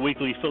do our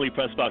weekly Philly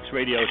Pressbox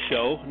Radio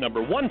show,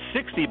 number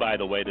 160, by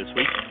the way, this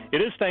week, it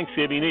is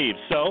Thanksgiving Eve,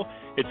 so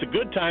it's a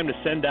good time to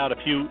send out a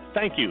few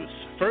thank yous.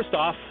 First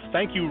off,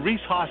 thank you, Reese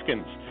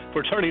Hoskins,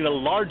 for turning a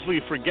largely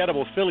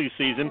forgettable Philly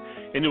season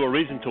into a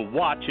reason to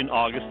watch in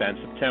August and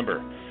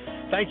September.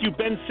 Thank you,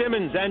 Ben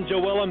Simmons and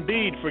Joel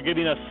Embiid, for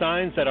giving us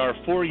signs that our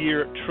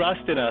 4-year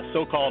trust in a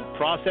so-called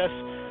process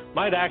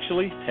might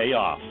actually pay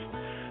off.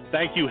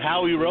 Thank you,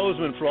 Howie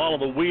Roseman, for all of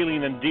the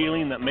wheeling and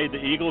dealing that made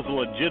the Eagles a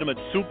legitimate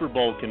Super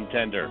Bowl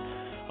contender.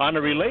 On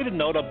a related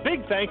note, a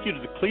big thank you to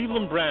the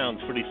Cleveland Browns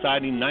for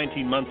deciding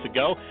 19 months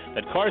ago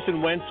that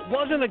Carson Wentz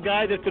wasn't a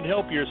guy that could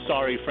help your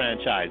sorry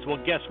franchise. Well,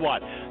 guess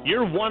what?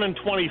 You're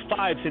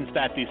 1-25 since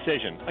that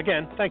decision.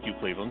 Again, thank you,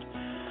 Cleveland.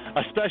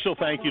 A special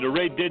thank you to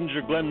Ray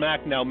Didinger, Glenn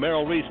McNow,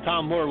 Merrill Reese,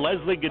 Tom Moore,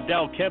 Leslie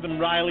Goodell, Kevin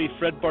Riley,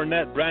 Fred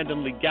Barnett,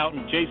 Brandon Lee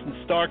Gouton,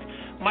 Jason Stark,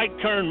 Mike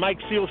Kern, Mike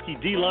Sealski,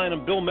 D.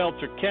 Lynham, Bill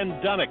Meltzer, Ken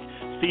Dunnick,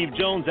 Steve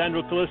Jones,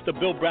 Andrew Callista,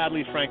 Bill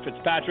Bradley, Frank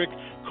Fitzpatrick,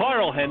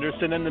 Carl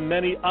Henderson, and the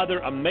many other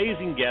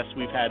amazing guests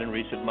we've had in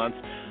recent months.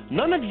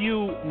 None of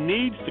you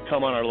needs to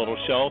come on our little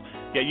show,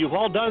 yet you've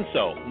all done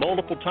so,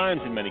 multiple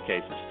times in many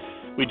cases.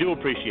 We do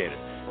appreciate it.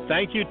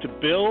 Thank you to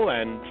Bill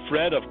and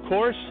Fred, of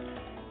course,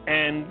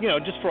 and,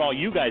 just for all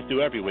you guys do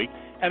every week.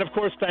 And, of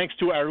course, thanks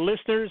to our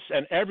listeners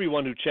and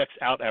everyone who checks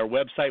out our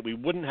website. We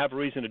wouldn't have a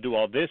reason to do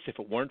all this if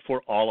it weren't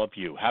for all of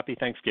you. Happy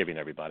Thanksgiving,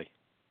 everybody.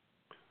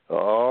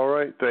 All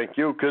right. Thank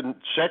you. Couldn't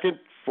second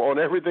on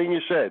everything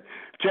you said.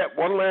 Chet,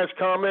 one last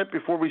comment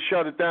before we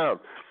shut it down.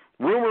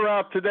 Rumor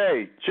out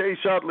today,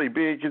 Chase Utley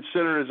being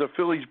considered as a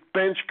Phillies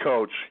bench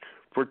coach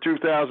for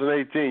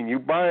 2018. You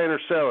buying or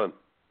selling?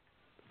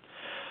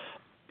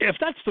 If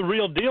that's the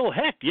real deal,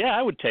 heck, yeah,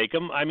 I would take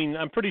him. I mean,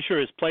 I'm pretty sure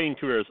his playing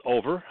career is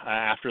over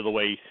after the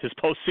way his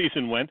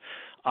postseason went.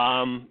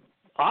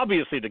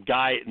 Obviously, the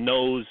guy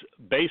knows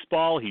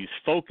baseball. He's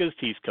focused.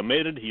 He's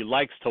committed. He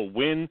likes to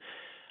win.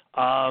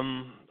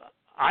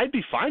 I'd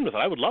be fine with it.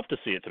 I would love to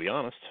see it, to be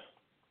honest.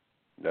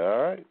 All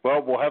right.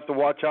 Well, we'll have to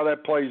watch how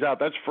that plays out.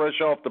 That's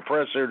fresh off the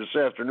press here this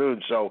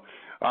afternoon, so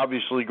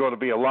obviously going to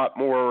be a lot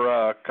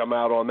more come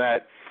out on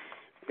that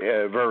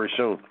very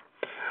soon.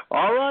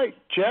 All right,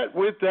 Chet,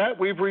 with that,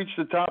 we've reached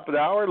the top of the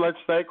hour. Let's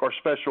thank our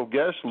special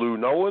guests, Lou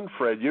Nolan,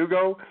 Fred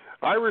Hugo,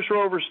 Irish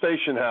Rover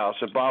Station House,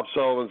 and Bob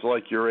Sullivan's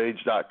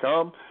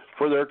LikeYourAge.com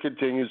for their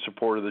continued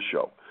support of the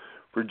show.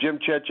 For Jim,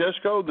 Chet,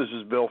 Chesko, this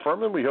is Bill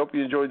Furman. We hope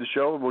you enjoyed the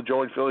show, and we'll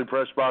join Philly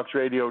Pressbox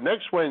Radio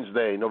next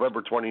Wednesday,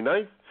 November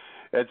 29th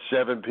at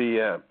 7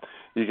 p.m.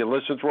 You can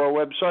listen to our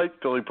website,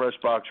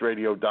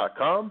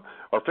 PhillyPressboxRadio.com,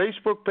 our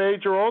Facebook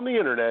page, or on the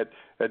Internet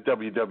at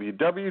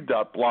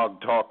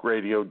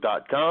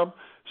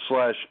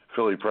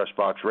www.blogtalkradio.com/Philly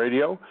Pressbox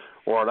Radio,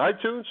 or on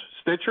iTunes,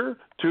 Stitcher,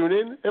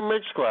 TuneIn, and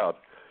Mixcloud.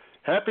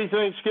 Happy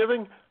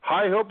Thanksgiving,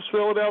 high hopes,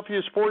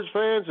 Philadelphia sports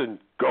fans, and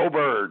go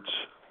Birds!